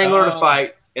pick one angler to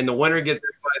fight, and the winner gets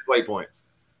everybody's waypoints.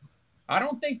 I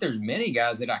don't think there's many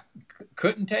guys that I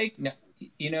couldn't take,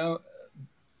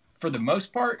 for the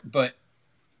most part, but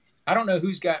I don't know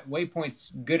who's got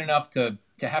waypoints good enough to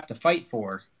have to fight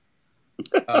for.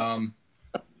 Well,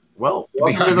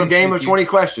 welcome to the game of 20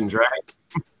 questions, right?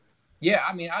 Yeah,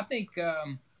 I mean, I think,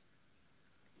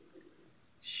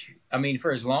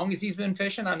 for as long as he's been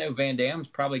fishing, I know Van Dam's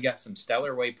probably got some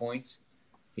stellar waypoints.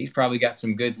 He's probably got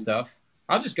some good stuff.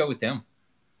 I'll just go with them.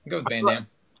 I'll go with Van Dam.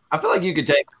 I feel like you could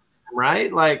take them,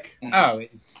 right? Like, oh,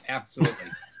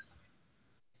 absolutely.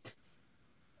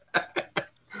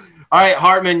 All right,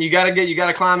 Hartman, you got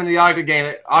to climb into the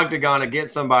octagon and get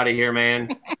somebody here, man.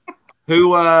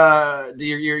 Who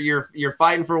you're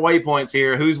fighting for waypoints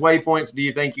here? Whose waypoints do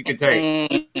you think you could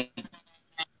take?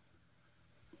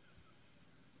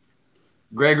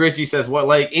 Greg Ritchie says, "What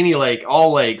lake? Any lake,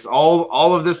 all lakes,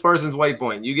 all of this person's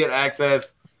waypoint. You get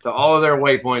access to all of their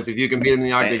waypoints if you can beat them in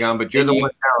the octagon. But you're the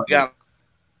one talented."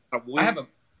 I have a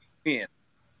pin.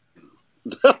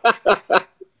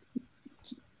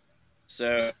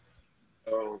 So,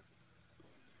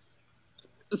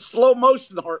 it's slow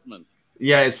motion, Hartman.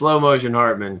 Yeah, it's slow motion,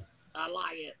 Hartman. I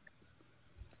like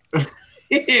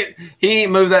it. He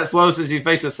ain't moved that slow since he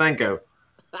faced a Senko.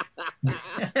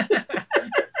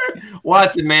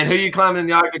 Watson, man, who you climbing in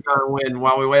the octagon with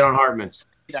while we wait on Hartman?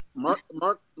 Mark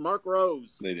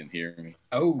Rose. They didn't hear me.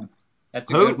 Oh, that's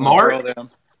a who? good one.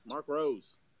 Mark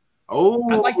Rose.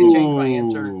 Oh, I'd like to change my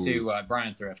answer to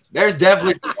Brian Thrift. There's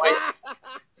definitely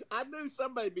I knew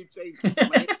somebody would be changing his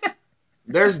name.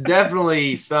 There's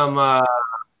definitely some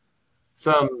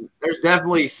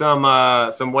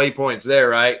waypoints there,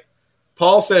 right?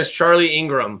 Paul says Charlie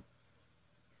Ingram.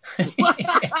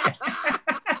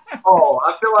 Paul,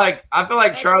 I feel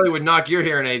like Charlie would knock your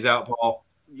hearing aids out, Paul.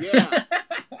 Yeah.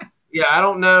 Yeah, I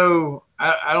don't know.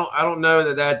 I don't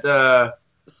know that. I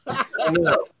don't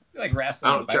know. Like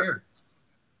wrestling bear.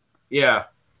 Yeah.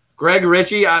 Greg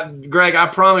Ritchie, Greg, I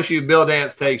promise you Bill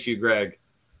Dance takes you, Greg.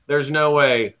 There's no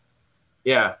way.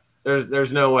 Yeah,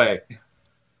 there's no way.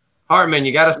 Hartman,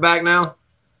 you got us back now?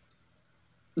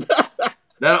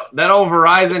 that old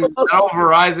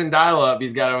Verizon dial-up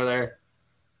he's got over there.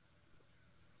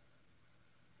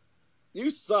 You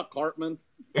suck, Hartman.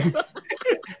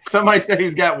 Somebody said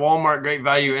he's got Walmart Great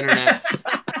Value Internet.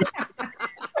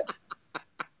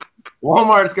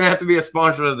 Walmart's going to have to be a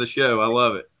sponsor of the show. I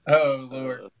love it. Oh,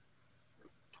 Lord.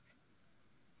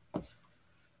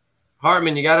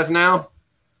 Hartman, you got us now?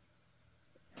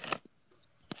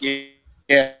 Yeah.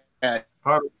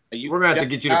 Hartman, we're going to have to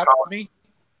get you to call me.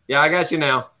 Yeah, I got you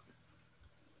now.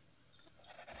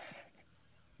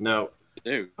 No.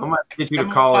 Dude, I'm going to get you to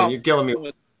come call in. on You're killing me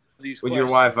with these with your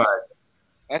questions. Wi-Fi.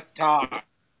 That's Todd.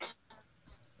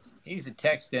 He's a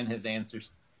text in his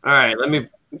answers. All right, let me.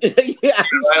 Yeah, All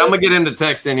right, I'm gonna get him to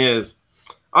text in his.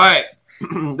 All right,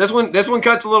 this one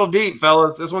cuts a little deep,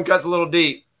 fellas. This one cuts a little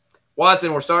deep.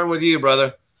 Watson, we're starting with you,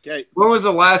 brother. Okay. When was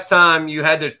the last time you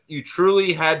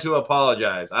truly had to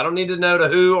apologize? I don't need to know to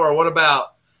who or what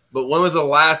about, but when was the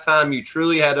last time you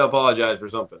truly had to apologize for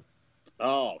something?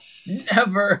 Oh,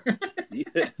 Never.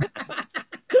 yeah.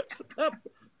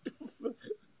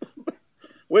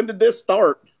 When did this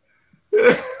start?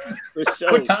 This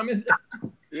show. What time is it?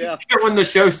 Yeah, When the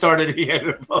show started, he had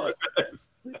to apologize.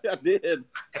 I did.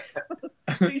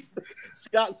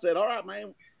 Scott said, "All right,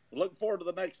 man. Look forward to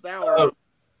the next hour." Oh.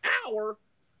 Hour?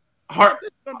 Hart, This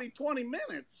is going to be 20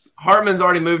 minutes. Hartman's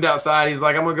already moved outside. He's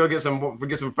like, I'm gonna go get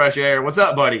some fresh air. What's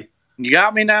up, buddy? You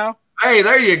got me now? Hey,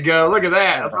 there you go. Look at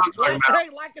that. That's what I'm talking about. Hey,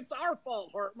 like it's our fault,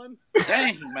 Hartman.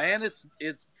 Dang, man, it's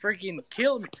freaking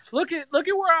killing me. Look at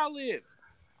where I live.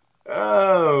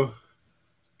 Oh.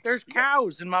 There's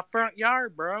cows in my front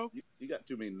yard, bro. You got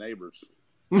too many neighbors.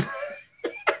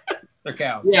 They're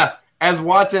cows. Yeah, as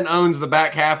Watson owns the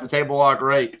back half of Table Lock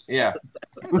Rake. Yeah.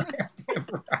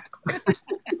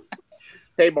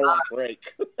 Table lock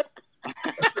rake.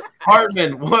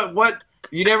 Hartman, what?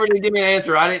 You never did give me an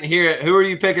answer. I didn't hear it. Who are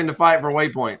you picking to fight for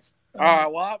waypoints? All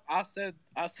right, well, I said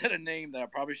a name that I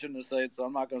probably shouldn't have said, so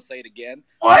I'm not going to say it again.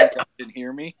 What? You didn't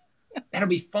hear me? That'll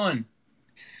be fun.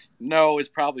 No, it's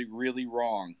probably really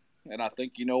wrong, and I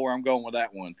think you know where I'm going with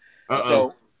that one. Uh-oh.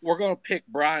 So we're going to pick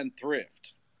Brian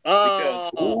Thrift. Oh,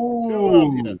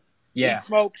 Ooh. Yeah. He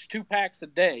smokes 2 packs a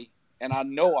day, and I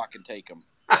know I can take him.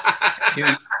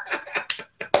 Dude,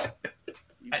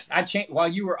 I changed while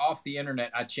you were off the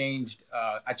internet. I changed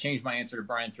my answer to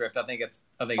Brian Thrift. I think it's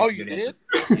a Oh, good you answer.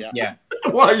 did? Yeah.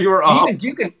 While you were off.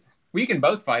 We can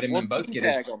both fight him We'll and both team get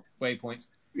his tag 'em. waypoints.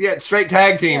 Yeah, straight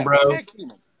tag team, bro. tag team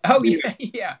him. Oh yeah,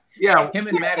 yeah. Yeah, Him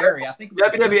and Matt Harry. I think we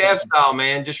can still WWF take him. style,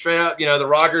 man. Just straight up, the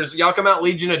Rockers. Y'all come out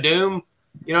Legion of Doom.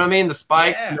 You know what I mean? The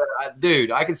Spike. Yeah.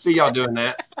 Dude, I can see y'all doing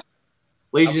that.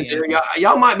 Legion Okay. of Doom.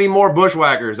 Y'all might be more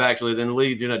bushwhackers, actually, than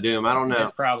Legion of Doom. I don't Yeah,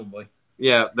 know. probably.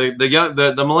 Yeah, the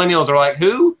millennials are like,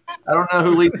 who? I don't know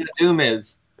who Legion of Doom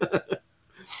is. All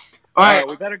right,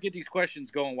 We better get these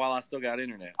questions going while I still got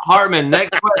internet. Hartman,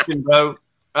 next question, bro.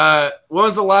 When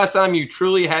was the last time you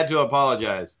truly had to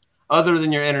apologize, other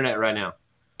than your internet right now?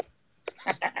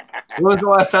 When was the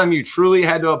last time you truly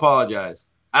had to apologize?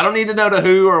 I don't need to know to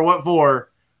who or what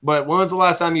for, but when was the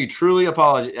last time you truly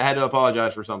had to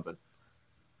apologize for something?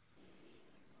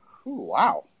 Ooh,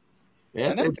 wow. Yeah,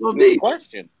 And that's it's a a little good deep.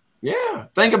 question. Yeah,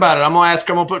 think about it. I'm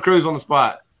gonna put Cruz on the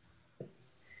spot.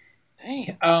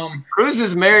 Damn. Cruz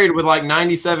is married with like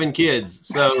 97 kids,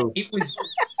 so It was.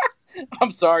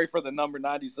 I'm sorry for the number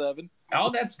 97. Oh,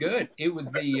 that's good. It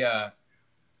was the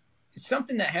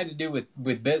something that had to do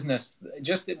with business.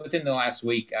 Just within the last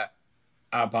week,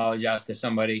 I apologized to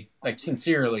somebody, like,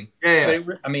 sincerely. yeah.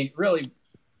 But it really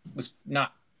was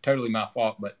not totally my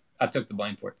fault, but I took the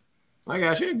blame for it. I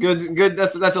got you. Good.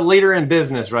 That's a leader in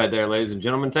business right there, ladies and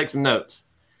gentlemen. Take some notes.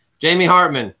 Jamie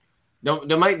Hartman, don't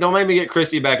make me get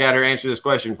Christy back out here answer this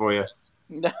question for you.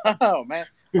 No, man.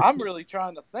 I'm really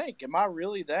trying to think. Am I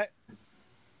really that?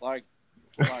 Like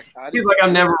He's like,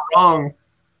 I'm never wrong.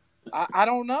 I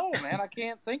don't know, man. I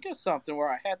can't think of something where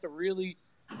I had to really,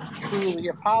 truly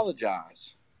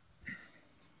apologize.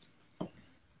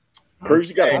 Cruz,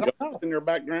 you got I a don't ghost know. in your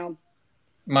background?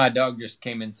 My dog just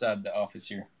came inside the office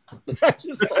here. I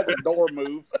just saw the door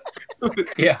move.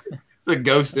 Yeah. There's a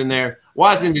ghost in there.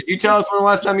 Watson, did you tell us when the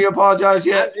last time you apologized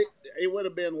yet? It would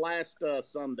have been last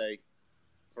Sunday,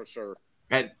 for sure.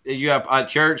 You have at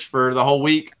church for the whole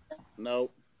week?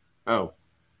 No. Oh,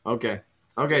 okay.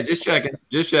 Okay, just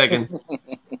checking.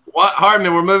 What,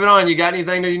 Hartman, we're moving on. You got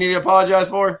anything that you need to apologize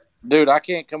for? Dude, I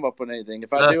can't come up with anything.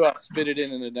 If I do, I'll spit it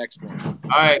in the next one. All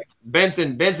right.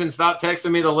 Benson, stop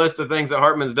texting me the list of things that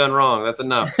Hartman's done wrong. That's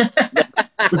enough.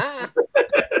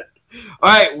 All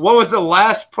right. What was the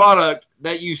last product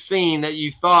that you seen that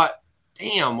you thought,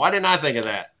 damn, why didn't I think of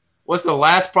that? What's the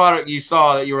last product you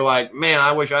saw that you were like, man,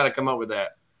 I wish I'd have come up with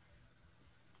that?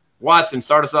 Watson,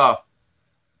 start us off.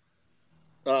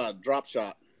 Drop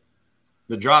shot.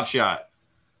 The drop shot.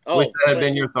 Oh, Wish that had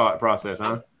been your thought process,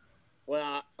 huh?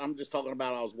 Well, I'm just talking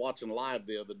about I was watching live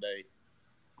the other day,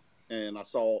 and I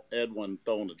saw Edwin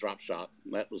throwing the drop shot.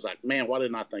 That was like, man, why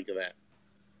didn't I think of that?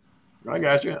 I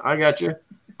got you.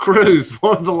 Cruz,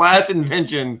 what was the last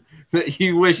invention that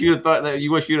you wish you'd have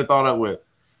thought up with?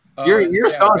 You're a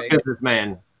staunch Chatterbait.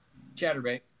 businessman.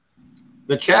 Chatterbait.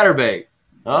 The chatterbait.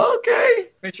 Okay.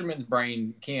 Fisherman's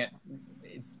brain can't.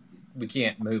 We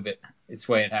can't move it. It's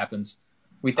the way it happens.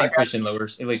 We think fishing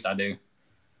lures. At least I do.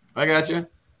 I got you.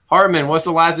 Hartman, what's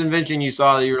the last invention you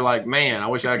saw that you were like, man, I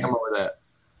wish I could come up with that?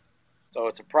 So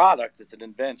it's a product. It's an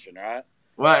invention, right?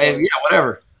 Well, So- yeah,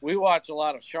 whatever. We watch a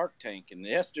lot of Shark Tank, and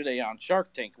yesterday on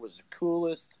Shark Tank was the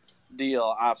coolest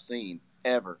deal I've seen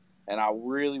ever, and I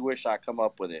really wish I come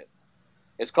up with it.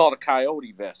 It's called a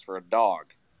coyote vest for a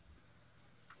dog.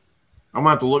 I'm going to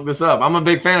have to look this up. I'm a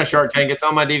big fan of Shark Tank. It's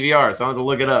on my DVR, so I'm going to have to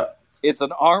look it up. It's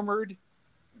an armored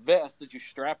vest that you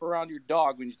strap around your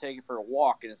dog when you take it for a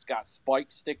walk, and it's got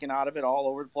spikes sticking out of it all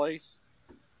over the place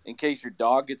in case your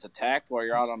dog gets attacked while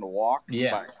you're out on the walk by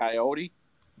a coyote.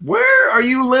 Where are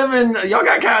you living? Y'all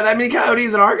got that many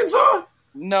coyotes in Arkansas?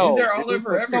 No, They're all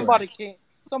over everywhere.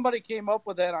 Somebody came up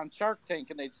with that on Shark Tank,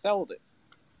 and they sold it.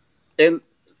 And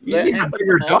You that need a happens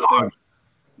bigger often. dog.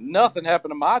 Nothing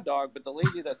happened to my dog, but the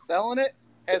lady that's selling it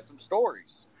had some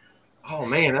stories. Oh,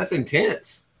 man, that's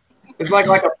intense. It's like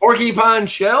a porcupine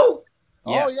shell?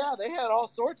 Yes. Oh, yeah, they had all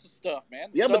sorts of stuff, man.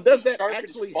 Yeah, Stuff but does with that sharp and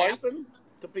actually spikes. happen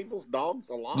to people's dogs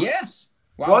a lot? Yes.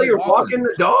 While you're walking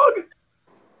the dog?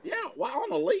 Yeah, while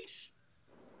on a leash.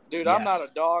 Dude, I'm Yes. not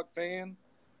a dog fan,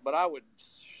 but I would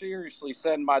seriously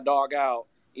send my dog out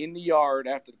in the yard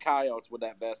after the coyotes with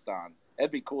that vest on.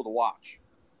 That'd be cool to watch.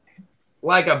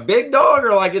 Like a big dog,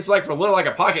 or like it's like for little, like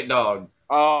a pocket dog?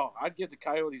 Oh, I'd give the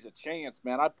coyotes a chance,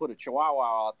 man. I'd put a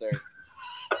chihuahua out there.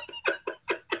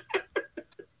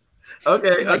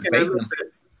 Okay, Like okay. that bacon.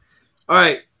 makes sense.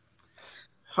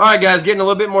 All right, guys. Getting a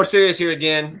little bit more serious here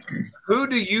again. Who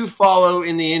do you follow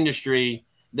in the industry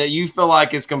that you feel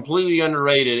like is completely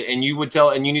underrated, and you would tell,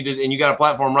 and you got a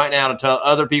platform right now to tell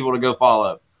other people to go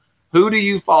follow? Who do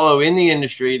you follow in the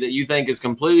industry that you think is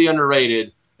completely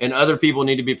underrated, and other people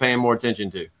need to be paying more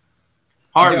attention to?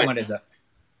 Hartman, What is that?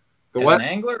 Go As what? an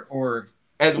angler or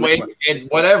As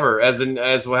whatever, as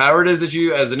however it is that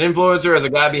you, as an influencer, as a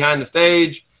guy behind the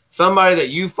stage, somebody that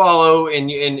you follow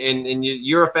and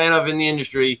you're a fan of in the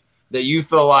industry that you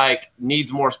feel like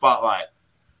needs more spotlight.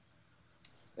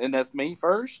 And that's me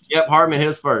first? Yep, Hartman hit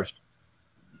us first.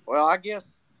 Well, I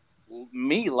guess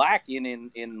me lacking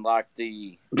in like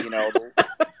the, you know,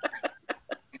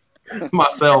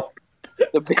 Myself.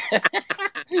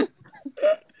 the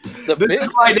This big is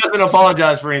why he doesn't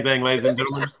apologize for anything, ladies and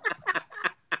gentlemen.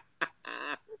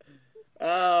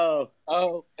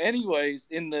 Oh, anyways,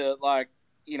 in the like,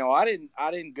 you know, I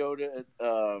didn't go to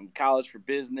college for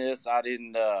business.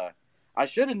 I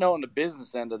should have known the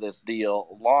business end of this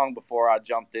deal long before I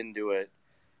jumped into it.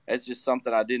 It's just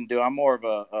something I didn't do. I'm more of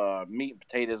a meat and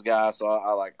potatoes guy, so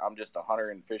I'm just a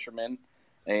hunter and fisherman,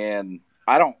 and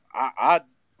I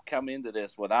come into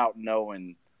this without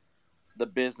knowing the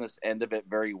business end of it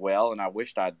very well, and I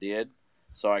wished I did.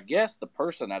 So I guess the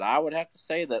person that I would have to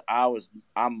say that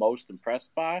I'm most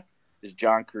impressed by is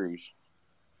John Cruz.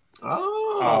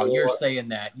 Oh, you're saying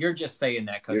that. You're just saying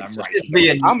that because I'm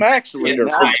right. I'm actually You're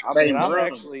not. I mean, same I'm room.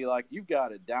 actually like, you've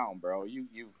got it down, bro. You've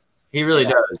He really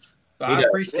does. I does.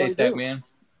 appreciate Really that, do. man.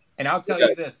 And I'll tell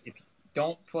you this: if you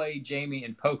don't play Jamie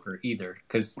in poker either,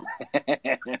 because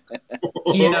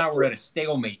he and I were at a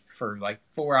stalemate for like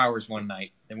 4 hours one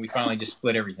night, and we finally just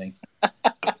split everything.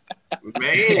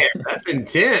 Man, that's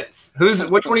intense.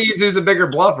 Which one of you is a bigger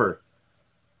bluffer?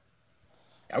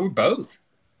 I would both.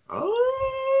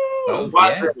 Oh, Both,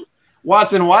 Watson. yeah.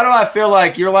 Watson, why do I feel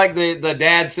like you're like the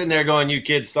dad sitting there going, "You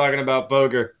kids talking about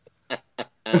poker"?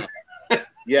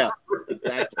 yeah,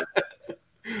 exactly.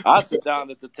 I sit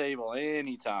down at the table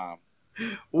anytime.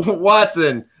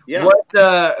 Watson, Yeah.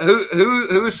 what?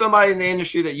 Who's somebody in the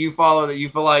industry that you follow that you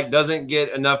feel like doesn't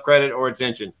get enough credit or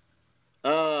attention?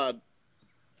 Well,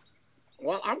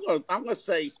 I'm gonna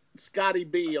say Scotty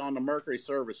B on the Mercury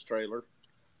Service trailer,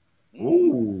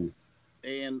 Ooh,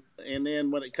 and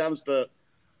then when it comes to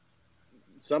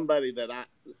somebody that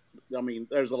I mean,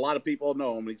 there's a lot of people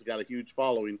know him. He's got a huge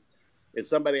following. And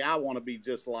somebody I want to be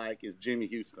just like is Jimmy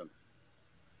Houston.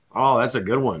 oh, that's a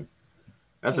good one.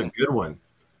 That's a good one.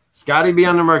 Scotty B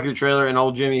on the Mercury trailer and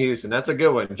old Jimmy Houston. That's a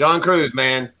good one. John Cruz,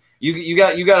 man, you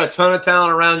got a ton of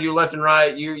talent around you, left and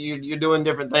right. You're doing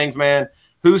different things, man.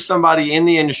 Who's somebody in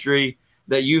the industry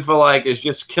that you feel like is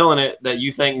just killing it that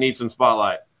you think needs some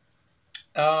spotlight?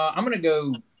 I'm going to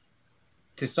go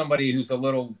to somebody who's a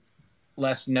little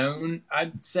less known,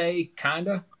 I'd say, kind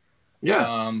of.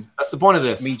 Yeah, that's the point of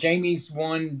this. I mean, Jamie's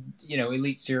won,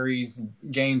 Elite Series.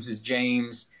 James is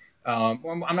James. I'm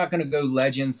not going to go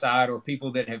legend side or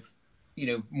people that have,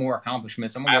 more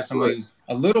accomplishments. I'm going to go somebody who's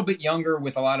a little bit younger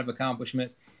with a lot of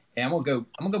accomplishments. And I'm going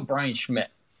to go Brian Schmidt.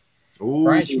 Ooh.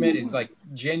 Brian Schmidt is like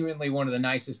genuinely one of the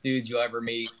nicest dudes you'll ever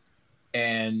meet.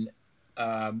 And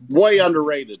Way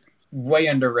underrated. Way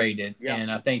underrated. Yeah.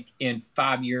 And I think in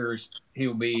 5 years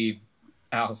he'll be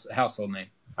a household name.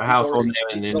 A household name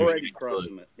in the He's industry. already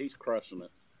crushing it. He's crushing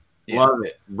it. Yeah. Love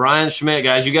it. Brian Schmidt,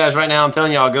 guys. You guys right now, I'm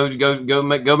telling y'all, go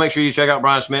make sure you check out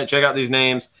Brian Schmidt. Check out these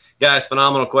names. Guys,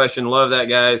 phenomenal question. Love that,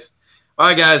 guys. All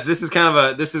right, guys,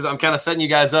 I'm kind of setting you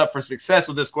guys up for success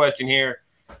with this question here.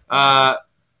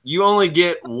 You only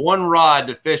get one rod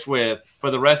to fish with for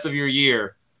the rest of your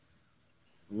year.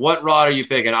 What rod are you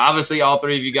picking? Obviously, all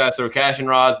three of you guys throw casting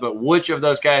rods, but which of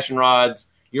those casting rods,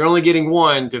 you're only getting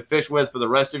one to fish with for the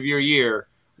rest of your year.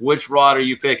 Which rod are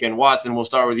you picking? Watson, we'll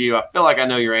start with you. I feel like I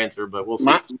know your answer, but we'll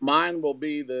see. Mine will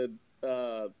be the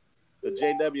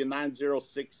JW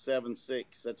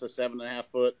 90676. That's a 7.5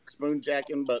 foot spoon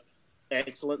jacking, but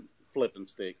excellent flipping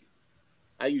stick.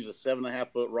 I use a 7.5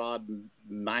 foot rod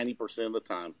 90% of the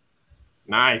time.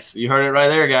 Nice. You heard it right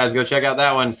there, guys. Go check out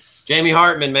that one. Jamie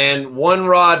Hartman, man, one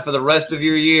rod for the rest of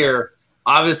your year.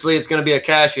 Obviously, it's going to be a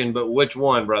cash-in, but which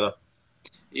one, brother?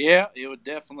 Yeah, it would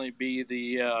definitely be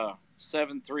the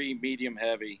 7.3 medium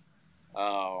heavy.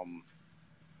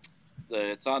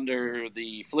 It's under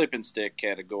the flipping stick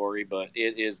category, but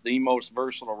it is the most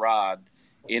versatile rod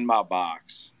in my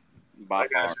box by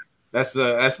far. That's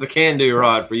the can-do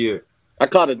rod for you. I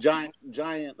caught a giant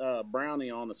brownie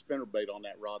on a spinnerbait on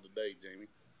that rod today, Jamie.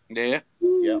 Yeah.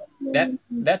 Yeah.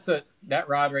 That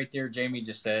rod right there, Jamie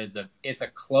just said, it's a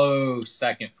close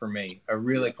second for me, a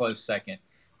really close second.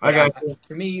 To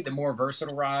me, the more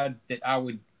versatile rod that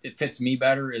it fits me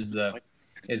better is the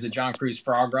John Cruz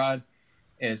frog rod.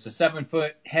 It's a 7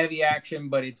 foot heavy action,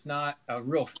 but it's not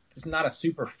a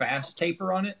super fast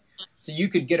taper on it. So you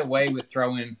could get away with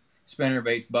throwing spinner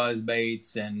baits, buzz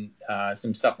baits, and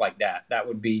some stuff like that. That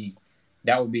would be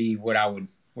what I would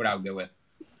go with.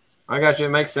 I got you. It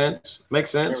makes sense.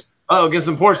 Oh, get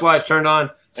some porch lights turned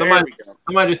on. Somebody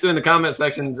just threw in the comment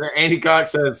section. Andy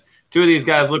Cox says 2 of these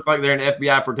guys look like they're in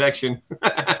FBI protection.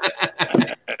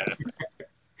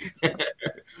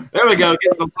 There we go.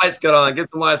 Get some lights cut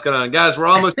on. Guys, we're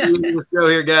almost to the end of the show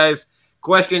here, guys.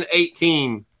 Question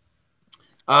 18.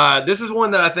 This is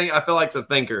one that I feel like it's a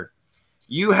thinker.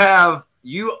 You are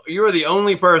the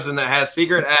only person that has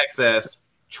secret access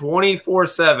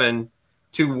 24/7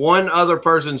 to one other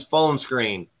person's phone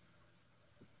screen.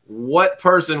 What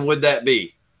person would that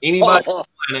be? Anybody on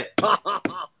the planet?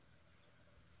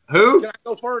 Who? Can I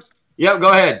go first? Yep, go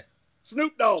ahead.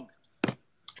 Snoop Dogg.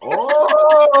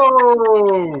 Oh,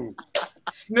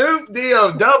 Snoop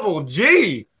D-O double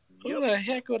G. Who the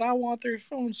heck would I want their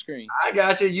phone screen? I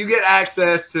got you. You get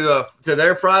access to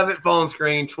their private phone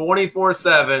screen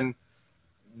 24/7.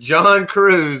 John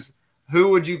Cruz. Who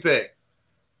would you pick?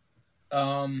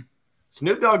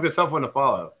 Snoop Dogg's a tough one to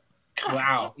follow.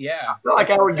 Wow. Yeah. I feel like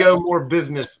I would go more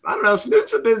business. I don't know.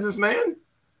 Snoop's a businessman.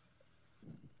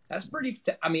 That's pretty.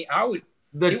 I would.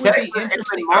 The It would be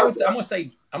interesting. I'm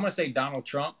gonna say Donald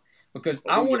Trump because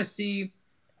I want to see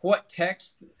what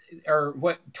text or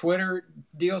what Twitter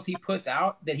deals he puts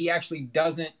out that he actually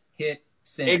doesn't hit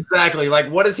send. Exactly. Like,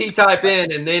 what does he type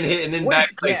in and then hit and then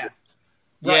backspace it?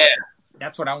 Right. Yeah.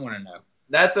 That's what I want to know.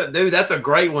 That's a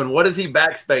great one. What does he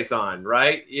backspace on?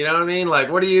 Right. You know what I mean? Like,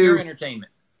 what do you? Pure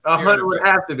entertainment. 100 would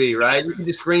have to be, right? You can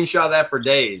just screenshot that for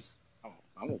days.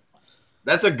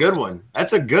 That's a good one.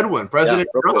 President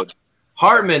Trump.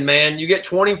 Hartman, man, you get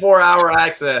 24-hour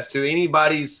access to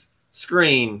anybody's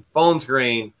phone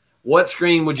screen. What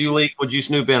screen would you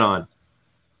snoop in on?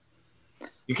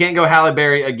 You can't go Halle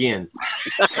Berry again.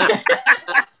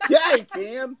 Yeah, he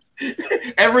can.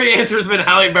 Every answer has been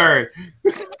Halle Berry.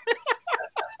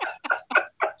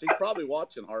 She's probably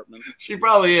watching, Hartman. She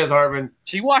probably is, Hartman.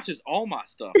 She watches all my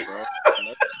stuff, bro.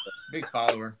 Big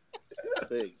follower.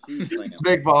 Big, huge fan.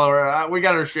 Big follower. We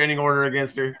got a restraining order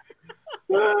against her.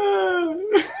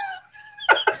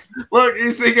 Look,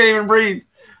 you see, he can't even breathe.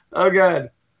 Oh, God.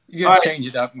 He's going to change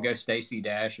it up and go Stacey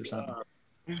Dash or something.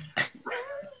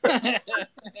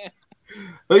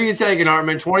 Who you taking,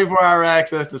 Hartman? 24-hour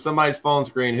access to somebody's phone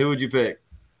screen. Who would you pick?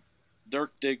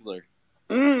 Dirk Diggler.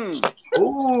 Ooh.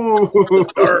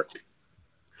 Dirk.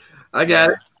 I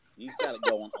got it. He's got it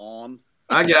going on.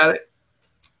 I got it.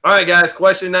 All right, guys.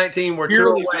 Question 19. We're two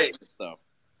away.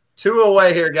 2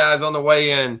 away here, guys, on the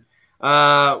way in.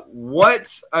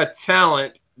 What's a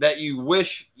talent that you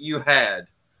wish you had?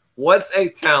 What's a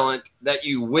talent that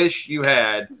you wish you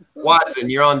had? Watson,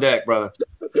 you're on deck, brother.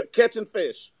 Catching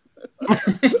fish.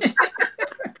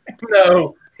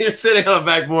 No, you're sitting on the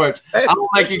back porch. I don't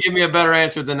think you give me a better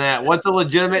answer than that. What's a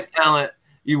legitimate talent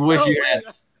you wish you had?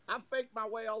 I faked my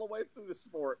way all the way through the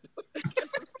sport.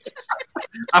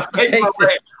 I faked my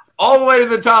way all the way to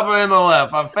the top of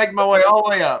MLF. I faked my way all the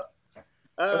way up.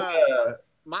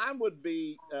 Mine would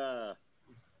be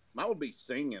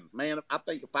singing. Man, I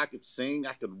think if I could sing,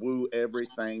 I could woo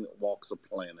everything that walks the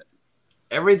planet.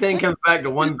 Everything comes back to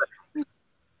one thing.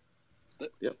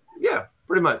 Yep. Yeah,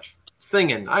 pretty much.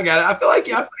 Singing. I got it. I feel like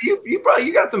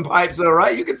you got some pipes though,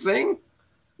 right? You could sing.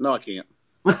 No, I can't.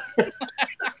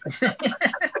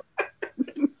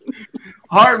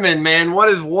 Hartman, man, what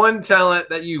is one talent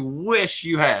that you wish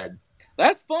you had?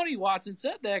 That's funny Watson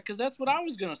said that because that's what I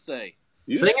was going to say.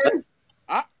 Singing?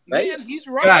 Man, he's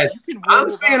right. Guys, You can I'm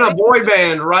seeing a boy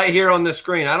band right here on the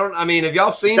screen. I mean, have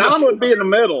y'all seen John would be in the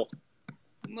middle.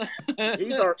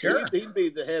 Sure. He'd be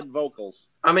the head vocals.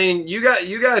 I mean, you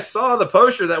guys saw the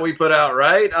poster that we put out,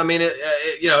 right? I mean,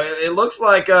 it looks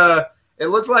like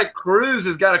Cruz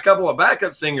has got a couple of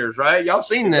backup singers, right? Y'all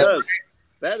seen this?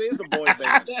 That is a boy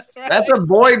band. That's right. That's a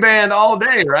boy band all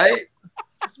day, right?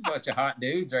 That's a bunch of hot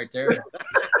dudes right there.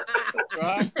 That's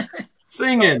right.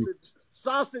 Singing.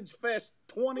 Sausage Fest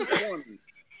 2020.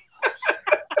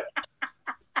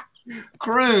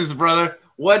 Cruz, brother.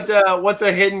 What's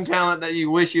a hidden talent that you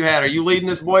wish you had? Are you leading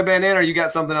this boy band in, or you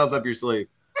got something else up your sleeve?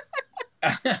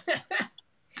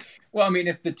 Well, I mean,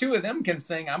 if the two of them can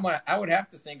sing, I would have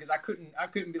to sing because I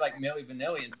couldn't be like Milli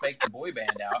Vanilli and fake the boy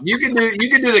band out. You could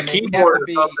do the keyboard or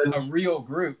be something. a real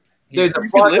group. Dude, the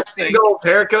fucking Eagles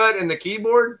haircut and the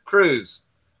keyboard, Cruz.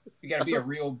 You got to be a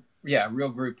real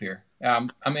group here. I'm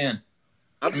in.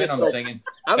 I'm in on singing.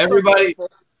 Everybody.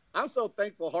 I'm so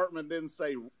thankful Hartman didn't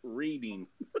say reading.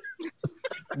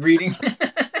 Reading.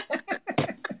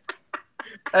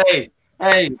 Hey,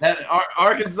 that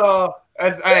Arkansas.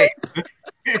 Hey,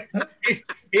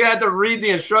 he had to read the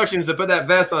instructions to put that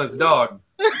vest on his dog.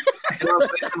 You know what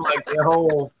I'm saying? Like the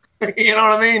whole, you know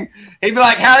what I mean? He'd be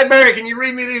like, "Halle Berry, can you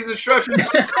read me these instructions?"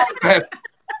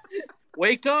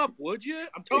 Wake up, would you?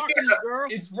 I'm talking to you, girl.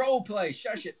 It's role play.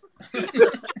 Shush it.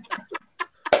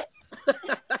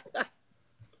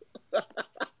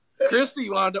 Christy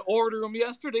wanted to order them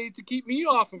yesterday to keep me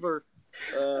off of her.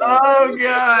 Oh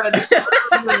God.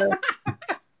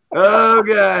 Oh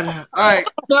God. All right.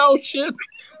 No shit.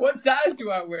 What size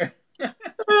do I wear?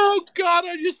 Oh God,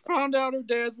 I just found out her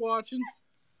dad's watching.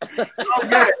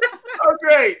 Okay. Oh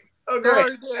great. Oh great.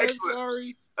 Sorry, Dad, Excellent.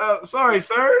 sorry. Sorry,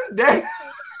 sir. Dad.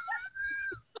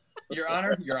 Your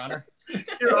Honor. Your Honor,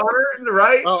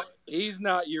 right? Oh, he's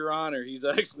not Your Honor. He's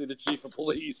actually the chief of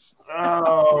police.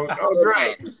 Oh,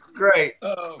 great.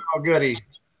 Oh, Goody.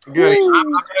 I'm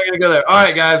gonna go there. All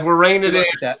right, guys, we're reining it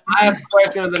in. Last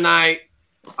question of the night.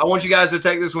 I want you guys to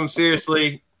take this one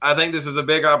seriously. I think this is a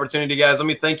big opportunity, guys. Let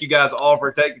me thank you guys all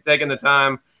for taking the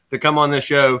time to come on this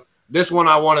show. This one,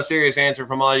 I want a serious answer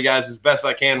from all you guys as best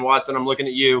I can. Watson, I'm looking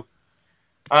at you.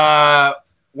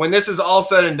 When this is all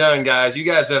said and done, guys, you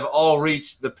guys have all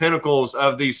reached the pinnacles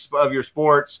of your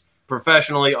sports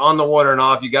professionally, on the water and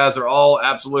off. You guys are all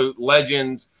absolute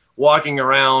legends walking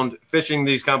around, fishing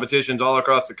these competitions all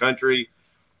across the country.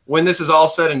 When this is all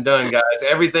said and done, guys,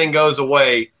 everything goes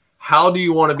away. How do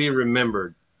you want to be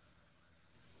remembered?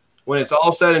 When it's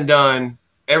all said and done,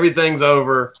 everything's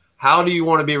over. How do you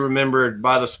want to be remembered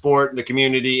by the sport, the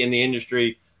community, and the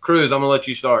industry? Cruz, I'm going to let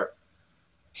you start.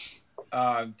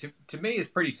 To me, it's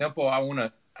pretty simple. I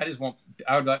would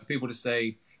like people to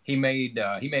say he made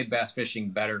bass fishing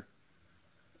better.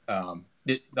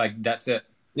 That's it.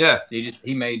 Yeah.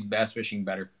 He made bass fishing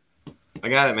better. I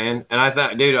got it, man. And I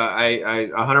thought, dude, I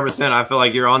 100%, I feel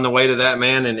like you're on the way to that,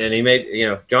 man. And he made,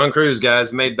 John Cruz,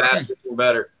 guys, made bass fishing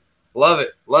better. Love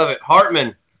it. Love it.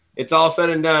 Hartman, it's all said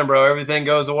and done, bro. Everything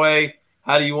goes away.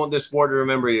 How do you want this sport to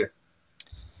remember you?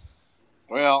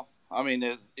 Well, I mean,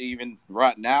 even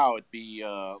right now, it'd be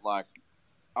like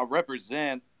I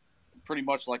represent pretty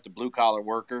much like the blue-collar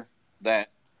worker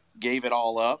that gave it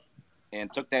all up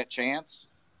and took that chance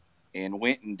and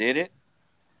went and did it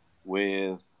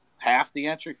with half the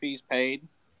entry fees paid,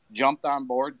 jumped on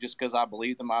board just because I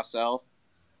believed in myself,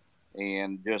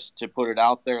 and just to put it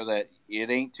out there that it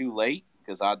ain't too late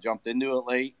because I jumped into it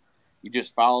late. You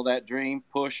just follow that dream,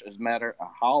 push, no matter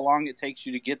how long it takes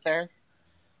you to get there.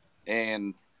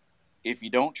 And if you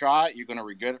don't try it, you're going to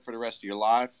regret it for the rest of your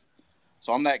life.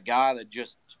 So I'm that guy that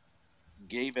just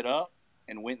gave it up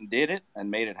and went and did it and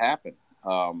made it happen.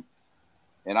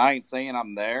 And I ain't saying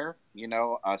I'm there.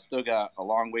 I still got a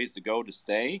long ways to go to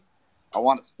stay. I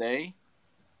want to stay,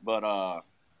 but I'm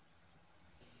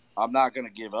not going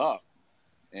to give up.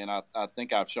 And I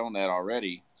think I've shown that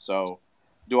already. So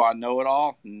do I know it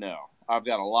all? No. I've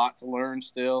got a lot to learn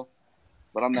still.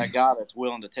 But I'm that guy that's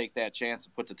willing to take that chance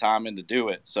and put the time in to do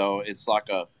it. So it's like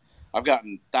I've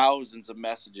gotten thousands of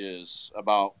messages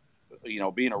about,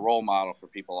 being a role model for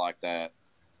people like that.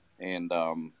 And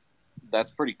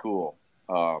that's pretty cool.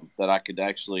 that I could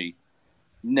actually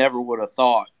never would have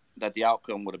thought that the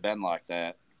outcome would have been like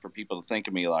that for people to think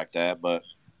of me like that. But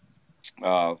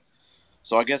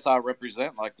so I guess I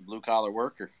represent like the blue collar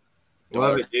worker.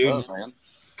 Love it, dude. Love, man.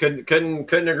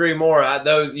 Couldn't agree more.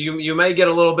 Though you may get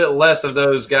a little bit less of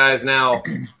those guys now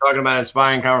talking about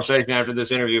inspiring conversation after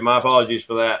this interview. My apologies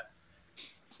for that.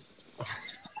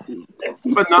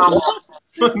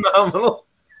 Phenomenal.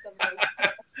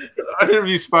 Our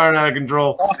interview's spiraling out of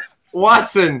control.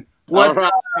 Watson, what? All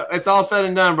right. It's all said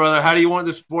and done, brother. How do you want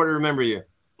the sport to remember you?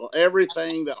 Well,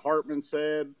 everything that Hartman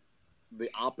said, the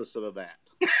opposite of that.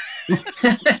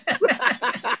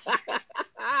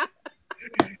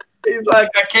 He's like,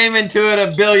 I came into it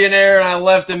a billionaire and I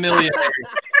left a millionaire.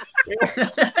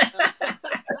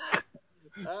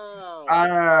 Oh,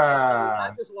 Ah.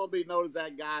 I just want to be known as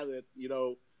that guy that, you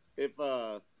know, if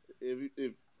I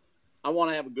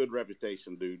want to have a good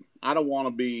reputation, dude. I don't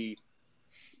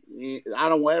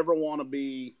ever want to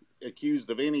be accused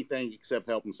of anything except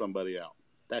helping somebody out.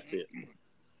 That's it.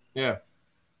 Yeah.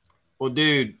 Well,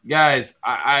 dude, guys,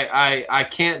 I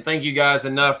can't thank you guys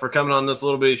enough for coming on this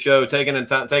little bitty show, taking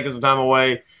some time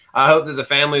away. I hope that the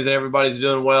families and everybody's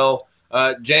doing well.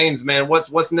 James, man,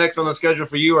 what's next on the schedule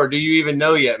for you, or do you even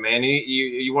know yet, man?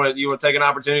 You want to take an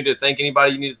opportunity to thank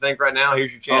anybody you need to thank right now?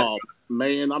 Here's your chance. Oh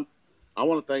man, I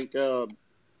want to thank. I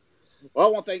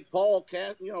want to thank Paul.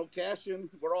 Cashin.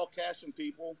 We're all Cashin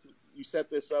people. You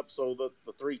set this up so that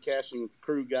the three Cashin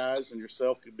crew guys and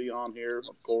yourself could be on here,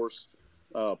 of course.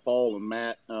 Paul and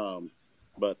Matt.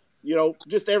 But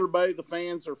just everybody. The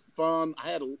fans are fun. I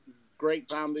had a great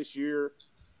time this year.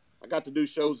 I got to do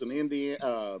shows in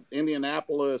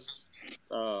Indianapolis,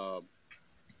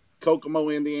 Kokomo,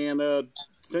 Indiana,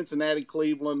 Cincinnati,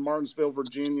 Cleveland, Martinsville,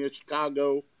 Virginia,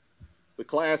 Chicago, the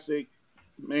Classic.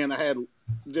 Man, I had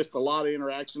just a lot of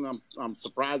interaction. I'm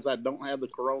surprised I don't have the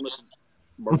coronas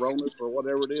or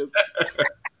whatever it is.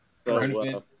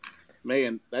 So,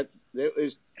 man,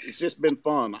 it's just been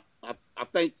fun. I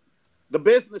think the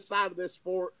business side of this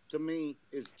sport to me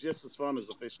is just as fun as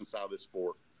the fishing side of this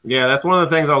sport. Yeah, that's one of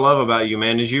the things I love about you,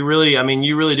 man. Is you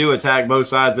really do attack both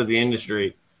sides of the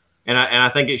industry, and I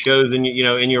think it shows in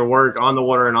in your work on the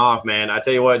water and off, man. I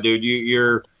tell you what, dude,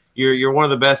 you're one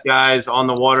of the best guys on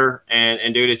the water,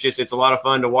 and dude, it's a lot of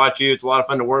fun to watch you. It's a lot of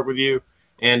fun to work with you,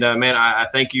 and man, I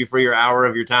thank you for your hour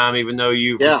of your time, even though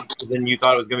you thought it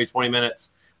was going to be 20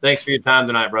 minutes. Thanks for your time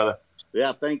tonight, brother.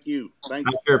 Yeah, thank you. I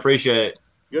sure appreciate it.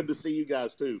 Good to see you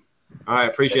guys too. All right,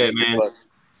 appreciate it, man.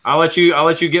 I'll let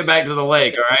you get back to the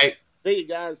lake. All right. See you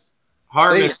guys.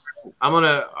 Hartman,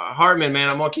 Hartman, man,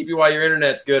 I'm gonna keep you while your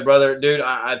internet's good, brother. Dude,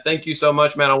 I thank you so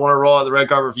much, man. I want to roll out the red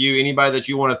carpet for you. Anybody that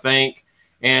you want to thank,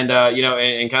 and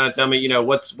and kind of tell me,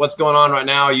 what's going on right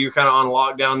now. Are you kind of on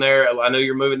lockdown there? I know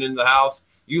you're moving into the house.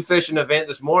 You fished an event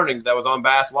this morning that was on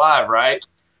Bass Live, right?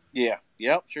 Yeah.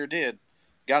 Yep. Sure did.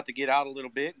 Got to get out a little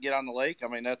bit, get on the lake. I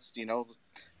mean, that's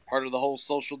part of the whole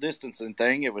social distancing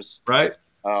thing. It was right.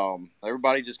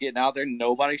 Everybody just getting out there.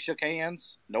 Nobody shook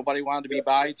hands. Nobody wanted to be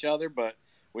by each other, but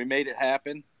we made it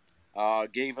happen.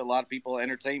 Gave a lot of people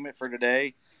entertainment for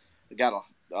today. We got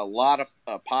a lot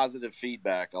of positive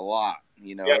feedback. A lot,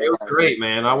 Yeah, it was great,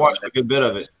 man. I watched a good bit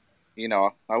of it.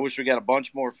 I wish we got a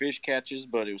bunch more fish catches,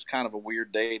 but it was kind of a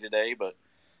weird day today. But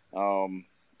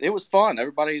it was fun.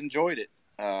 Everybody enjoyed it.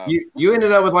 You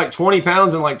ended up with like 20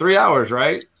 pounds in like 3 hours,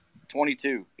 right?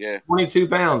 22, yeah. 22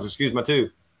 pounds. Excuse my two.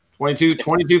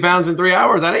 22 pounds in 3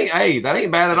 hours. That ain't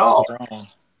bad at all.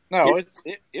 No,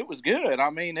 it was good.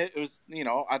 I mean, it was,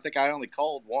 I think I only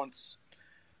called once,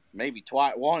 maybe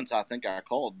twice. Once I think I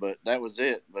called, but that was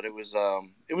it. But it was a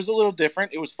little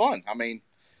different. It was fun. I mean,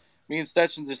 me and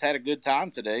Stetson just had a good time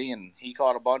today, and he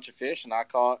caught a bunch of fish, and I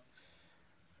caught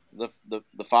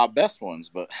the 5 best ones.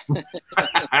 But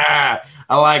I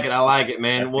like it,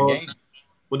 man.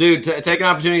 Well, dude, take an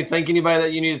opportunity to thank anybody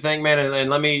that you need to thank, man. And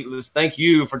let's thank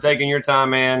you for taking your time,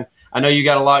 man. I know you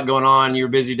got a lot going on. You're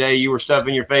a busy day. You were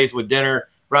stuffing your face with dinner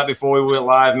right before we went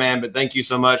live, man. But thank you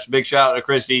so much. Big shout out to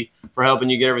Christy for helping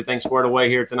you get everything squared away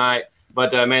here tonight.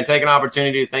 But, man, take an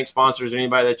opportunity to thank sponsors,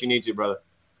 anybody that you need to, brother.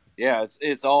 Yeah,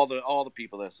 it's all the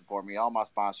people that support me, all my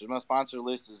sponsors. My sponsor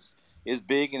list is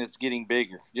big, and it's getting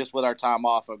bigger. Just with our time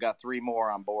off, I've got 3 more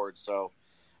on board. So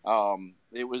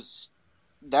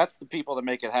that's the people that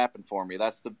make it happen for me.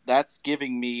 That's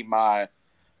giving me my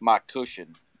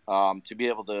cushion to be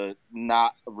able to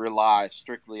not rely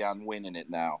strictly on winning it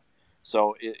now.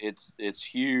 So it's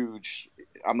huge.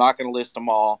 I'm not going to list them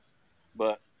all,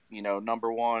 but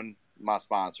number one, my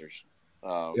sponsors.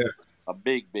 A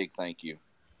big thank you.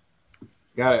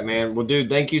 Got it, man. Well, dude,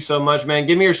 thank you so much, man.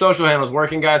 Give me your social handles. Where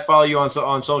can guys follow you on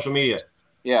social media?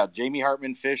 Yeah, Jamie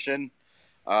Hartman Fishing.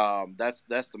 That's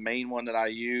the main one that I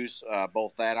use,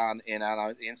 both that on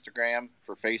Instagram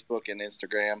for Facebook and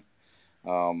Instagram.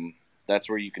 That's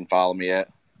where you can follow me at.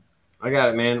 I got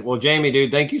it, man. Well, Jamie, dude,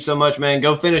 thank you so much, man.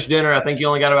 Go finish dinner. I think you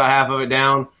only got about half of it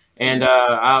down. And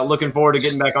I'm looking forward to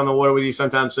getting back on the water with you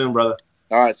sometime soon, brother.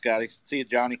 All right, Scotty. See you,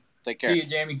 Johnny. Take care. See you,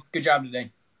 Jamie. Good job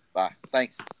today. Bye.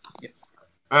 Thanks.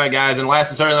 All right, guys. And last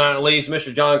and certainly not least,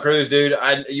 Mr. John Cruz, dude.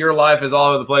 Your life is all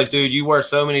over the place, dude. You wear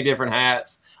so many different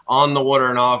hats on the water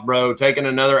and off, bro. Taking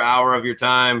another hour of your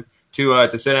time to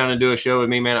sit down and do a show with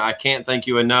me, man. I can't thank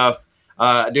you enough.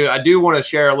 Dude, I do want to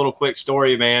share a little quick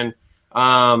story, man.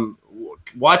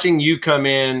 Watching you come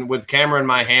in with camera in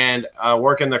my hand,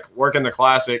 working the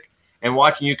classic, and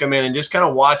watching you come in and just kind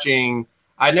of watching.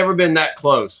 I'd never been that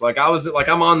close. Like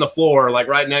I'm on the floor, like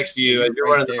right next to you, and you're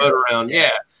running the boat around. Yeah.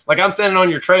 Like I'm standing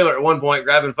on your trailer at one point,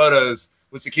 grabbing photos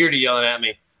with security yelling at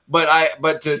me. But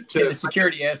the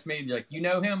security asked me, they're like, you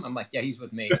know him? I'm like, yeah, he's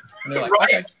with me. And they're like,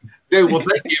 right. Okay. Dude, well,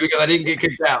 thank you, because I didn't get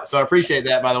kicked out, so I appreciate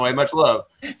that. By the way, much love.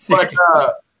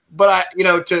 But I,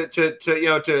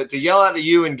 to yell out to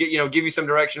you and give you some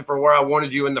direction for where I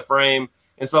wanted you in the frame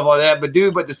and stuff like that. But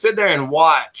dude, to sit there and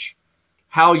watch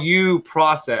how you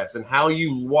process and how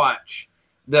you watch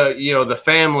the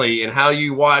family and how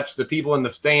you watch the people in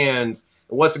the stands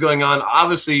and what's going on.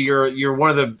 Obviously, you're one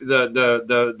of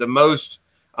the most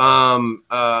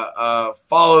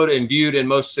followed and viewed and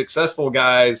most successful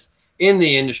guys in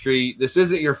the industry. This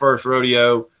isn't your first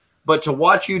rodeo. But to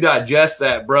watch you digest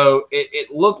that, bro, it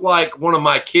looked like one of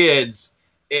my kids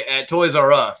at Toys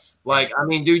R Us. Like, I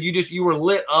mean, dude, you were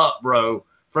lit up, bro,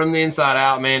 from the inside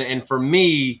out, man. And for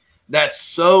me, that's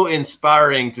so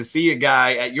inspiring to see a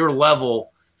guy at your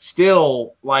level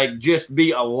still, like, just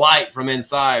be a light from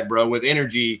inside, bro, with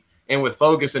energy and with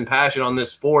focus and passion on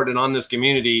this sport and on this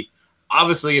community.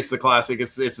 Obviously, it's the classic.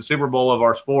 It's the Super Bowl of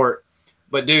our sport.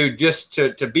 But, dude, just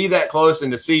to be that close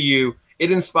and to see you, it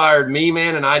inspired me,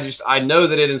 man, and I know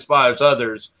that it inspires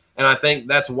others, and I think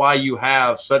that's why you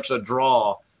have such a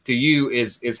draw to you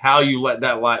is how you let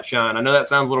that light shine. I know that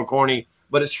sounds a little corny,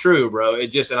 but it's true, bro.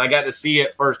 And I got to see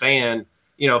it firsthand,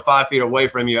 5 feet away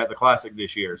from you at the Classic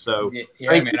this year. So yeah,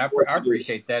 man, I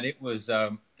appreciate that. It was,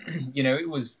 it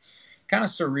was kind of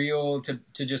surreal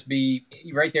to just be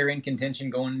right there in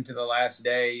contention going into the last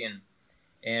day,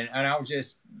 and I was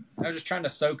just trying to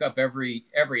soak up every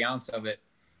ounce of it.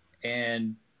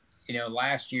 And,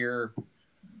 last year,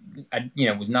 I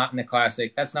was not in the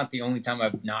Classic. That's not the only time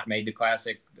I've not made the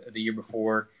Classic the year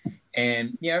before.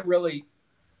 And, it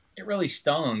really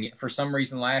stung. For some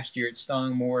reason last year, it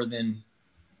stung more than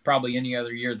probably any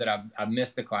other year that I've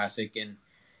missed the Classic. And,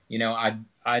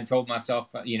 I told myself,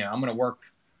 I'm going to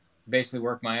basically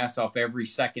work my ass off every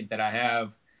second that I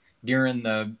have during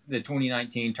the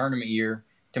 2019 tournament year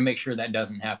to make sure that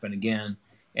doesn't happen again.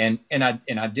 And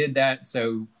I did that.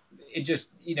 So it just,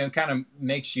 kind of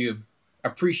makes you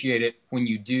appreciate it when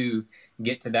you do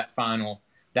get to that final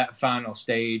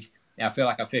stage. And I feel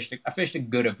like I fished a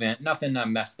good event, nothing I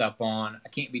messed up on. I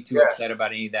can't be too upset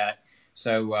about any of that.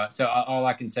 So all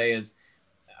I can say is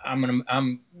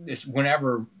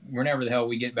whenever the hell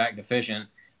we get back to fishing,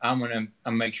 I'm gonna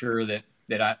make sure that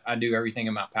I do everything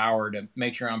in my power to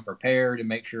make sure I'm prepared, to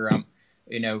make sure I'm,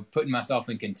 putting myself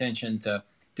in contention to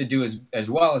do as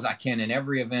well as I can in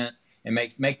every event and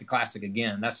make the Classic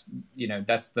again. That's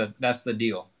the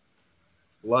deal.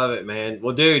 Love it, man.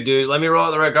 Well, dude, let me roll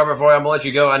out the red carpet for you. I'm gonna let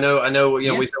you go. I know. We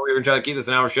said we were gonna try to keep this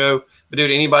an hour show, but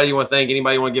dude, anybody you want to thank,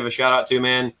 anybody you want to give a shout out to,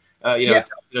 man?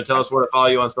 Tell us where to follow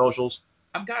you on socials.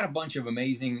 I've got a bunch of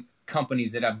amazing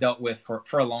companies that I've dealt with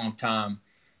for a long time.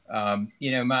 My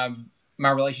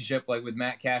relationship with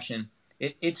Matt Cashin,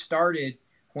 it started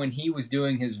when he was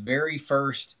doing his very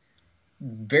first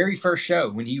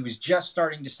show, when he was just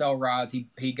starting to sell rods.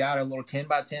 He got a little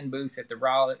 10x10 booth at the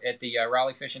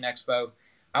Raleigh Fishing Expo.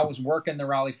 I was working the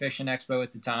Raleigh Fishing Expo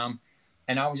at the time,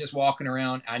 and I was just walking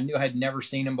around. I knew I had never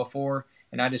seen him before,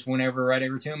 and I just went right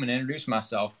over to him and introduced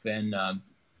myself, and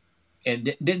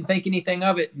didn't think anything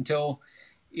of it until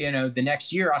the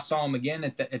next year I saw him again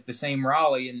at the same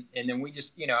Raleigh, and then we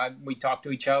just we talked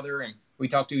to each other, and we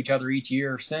talked to each other each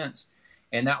year since.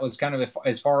 And that was kind of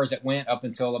as far as it went up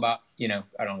until about,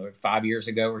 I don't know, 5 years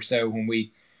ago or so, when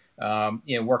we,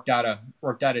 worked out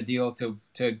a deal to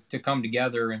come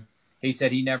together. And he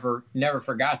said he never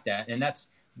forgot that. And that's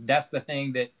the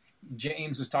thing that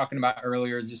James was talking about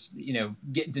earlier, just,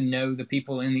 getting to know the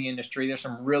people in the industry. There's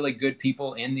some really good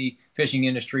people in the fishing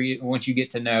industry once you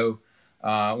get to know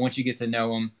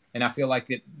them. And I feel like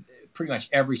that pretty much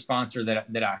every sponsor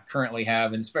that I currently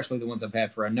have, and especially the ones I've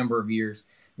had for a number of years,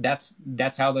 that's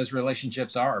how those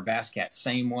relationships are. Bass Cat,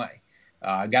 same way.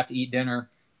 I got to eat dinner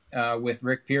with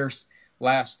Rick Pierce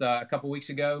last a couple weeks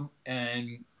ago,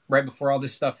 and right before all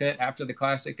this stuff hit, after the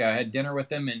Classic, I had dinner with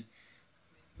them, and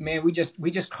man, we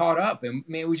just caught up, and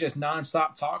man, we just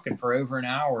nonstop talking for over an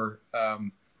hour.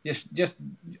 Just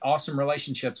awesome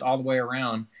relationships all the way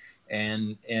around,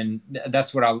 and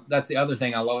that's that's the other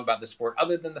thing I love about the sport,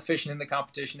 other than the fishing and the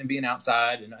competition and being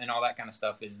outside and all that kind of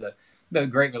stuff, is the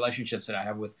great relationships that I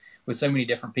have with so many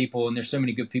different people, and there's so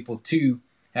many good people to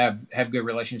have good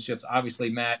relationships. Obviously,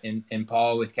 Matt and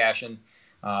Paul with Cashin,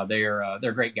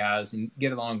 they're great guys and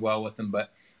get along well with them.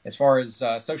 But as far as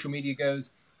social media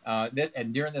goes,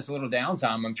 and during this little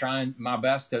downtime, I'm trying my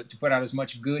best to put out as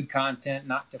much good content,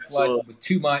 not to flood with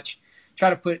too much. Try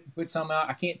to put some out.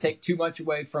 I can't take too much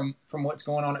away from what's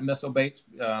going on at Missile Baits.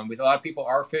 With a lot of people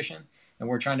are fishing, and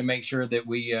we're trying to make sure that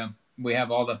we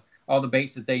have all the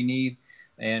baits that they need.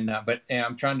 And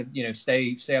I'm trying to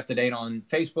stay up to date on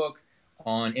Facebook,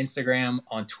 on Instagram,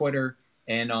 on Twitter,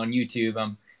 and on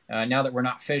YouTube. Now that we're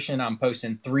not fishing, I'm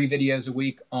posting 3 videos a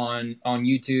week on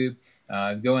YouTube.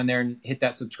 Go in there and hit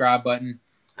that subscribe button.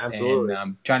 Absolutely.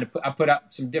 And I put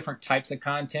out some different types of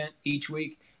content each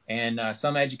week, and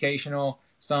some educational,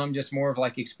 some just more of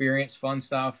like experience, fun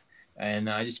stuff, and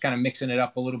just kind of mixing it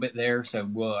up a little bit there. So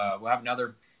we'll have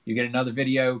you get another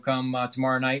video come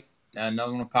tomorrow night.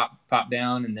 Another one will pop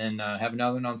down, and then have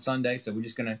another one on Sunday. So we're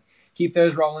just gonna keep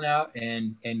those rolling out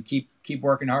and keep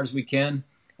working hard as we can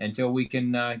until we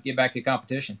can get back to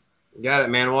competition. Got it,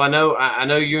 man. Well, I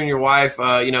know you and your wife,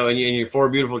 and your 4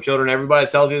 beautiful children.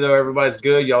 Everybody's healthy though. Everybody's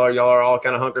good. Y'all are all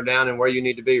kind of hunkered down and where you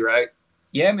need to be, right?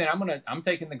 Yeah, man. I'm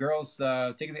taking the girls.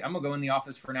 I'm gonna go in the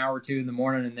office for an hour or 2 in the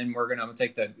morning, and then I'm gonna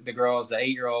take the girls, the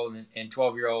 8-year-old and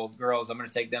 12-year-old girls. I'm gonna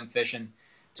take them fishing.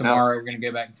 Tomorrow we're going to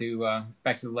go back to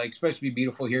the lake. It's supposed to be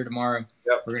beautiful here tomorrow.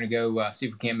 Yep. We're going to go see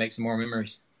if we can't make some more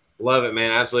memories. Love it,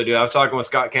 man. Absolutely, dude. I was talking with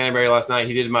Scott Canterbury last night.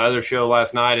 He did my other show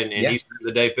last night, and he spent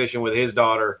the day fishing with his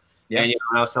daughter. Yeah. And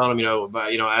I was telling him,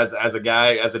 as a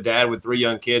guy, as a dad with 3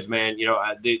 young kids, man,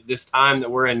 this time that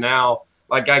we're in now,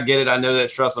 like I get it. I know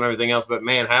that's stressful and everything else, but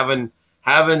man,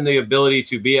 having the ability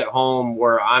to be at home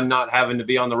where I'm not having to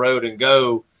be on the road and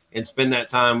go and spend that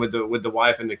time with the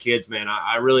wife and the kids, man.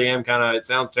 I really am kind of, it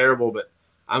sounds terrible, but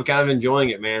I'm kind of enjoying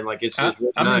it, man. Like it's really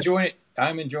I'm nice. enjoying it.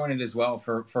 I'm enjoying it as well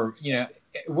for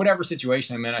whatever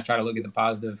situation I'm in. I try to look at the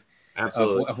positive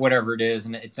of whatever it is.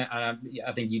 And I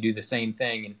think you do the same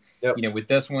thing. And, with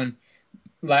this one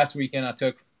last weekend, I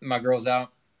took my girls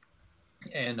out,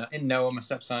 and Noah, my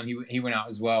stepson, he went out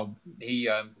as well. He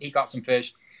caught some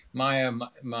fish. My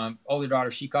older daughter,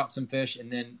 she caught some fish.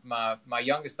 And then my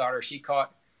youngest daughter, she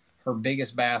caught her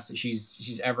biggest bass that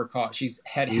she's ever caught. She's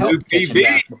had help catching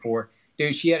bass before.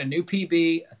 Dude, she had a new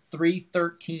PB, a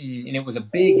 313, and it was a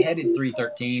big-headed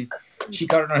 313. She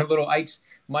caught it on her little Ike's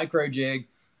micro jig,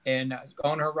 and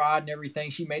on her rod and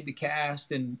everything. She made the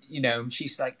cast, and,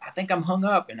 she's like, I think I'm hung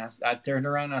up. And I turned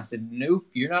around, and I said, nope,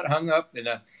 you're not hung up. And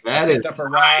I picked up her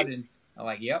rod, and I'm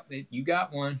like, yep, you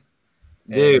got one.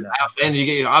 Dude,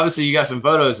 and obviously you got some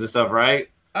photos and stuff, right?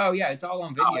 Oh yeah, it's all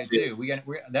on video too.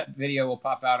 That video will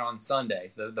pop out on Sunday.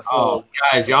 The full. Oh,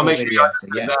 guys, y'all make sure y'all check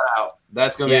that out.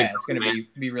 That's gonna it's gonna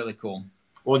be really cool.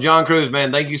 Well, John Cruz,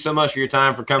 man, thank you so much for your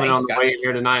time for coming on the way in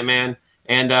here tonight, man.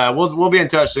 And we'll be in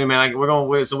touch soon, man.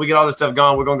 So we get all this stuff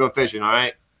gone. We're gonna go fishing. All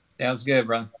right. Sounds good,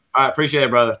 brother. All right, appreciate it,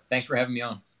 brother. Thanks for having me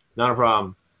on. Not a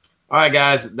problem. All right,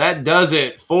 guys, that does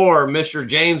it for Mr.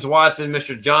 James Watson,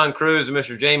 Mr. John Cruz, and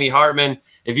Mr. Jamie Hartman.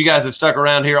 If you guys have stuck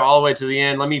around here all the way to the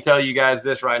end, let me tell you guys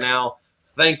this right now.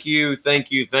 Thank you,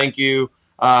 thank you, thank you.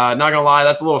 Not going to lie,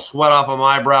 that's a little sweat off of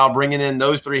my brow, bringing in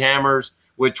those 3 hammers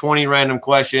with 20 random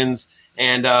questions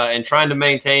and trying to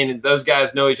maintain. And those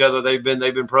guys know each other. They've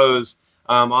been pros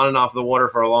on and off the water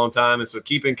for a long time. And so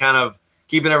keeping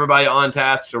everybody on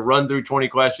task to run through 20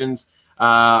 questions.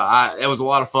 It was a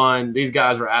lot of fun. These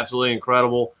guys are absolutely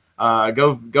incredible.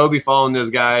 Go be following those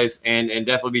guys and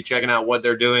definitely be checking out what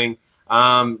they're doing.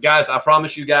 Guys, I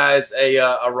promise you guys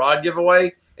a rod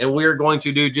giveaway, and we're going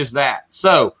to do just that.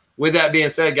 So with that being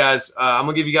said, guys, I'm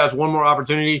going to give you guys one more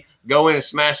opportunity. Go in and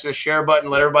smash the share button.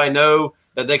 Let everybody know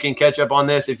that they can catch up on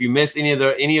this. If you missed any of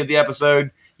the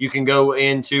episode, you can go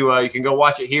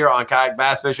watch it here on Kayak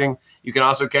Bass Fishing. You can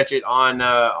also catch it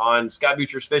on Scott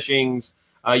Butcher's Fishing's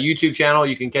YouTube channel.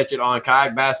 You can catch it on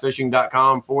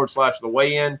kayakbassfishing.com/the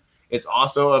weigh-in. It's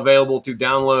also available to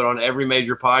download on every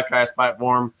major podcast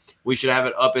platform. We should have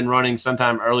it up and running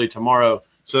sometime early tomorrow.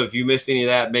 So if you missed any of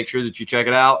that, make sure that you check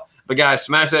it out. But guys,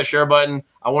 smash that share button.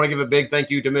 I want to give a big thank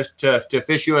you to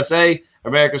Fish USA,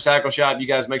 America's Tackle Shop. You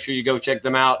guys make sure you go check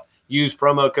them out. Use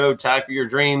promo code Tackle Your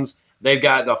Dreams. They've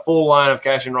got the full line of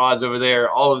casting rods over there.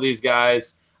 All of these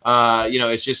guys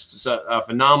It's just a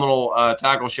phenomenal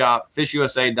tackle shop,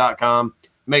 fishusa.com.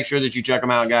 Make sure that you check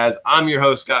them out, guys. I'm your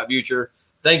host, Scott Butcher.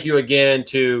 Thank you again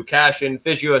to Cashin,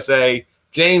 Fish USA,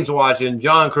 James Watson,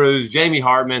 John Cruz, Jamie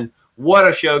Hartman. What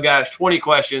a show, guys. 20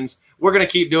 questions. We're going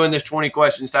to keep doing this 20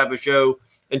 questions type of show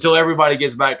until everybody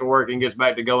gets back to work and gets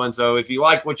back to going. So if you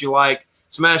like what you like,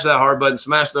 smash that heart button,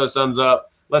 smash those thumbs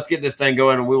up. Let's get this thing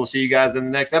going, and we will see you guys in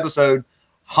the next episode.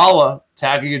 Holla,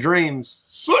 tackle your dreams.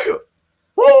 See ya.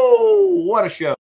 Woo! What a show.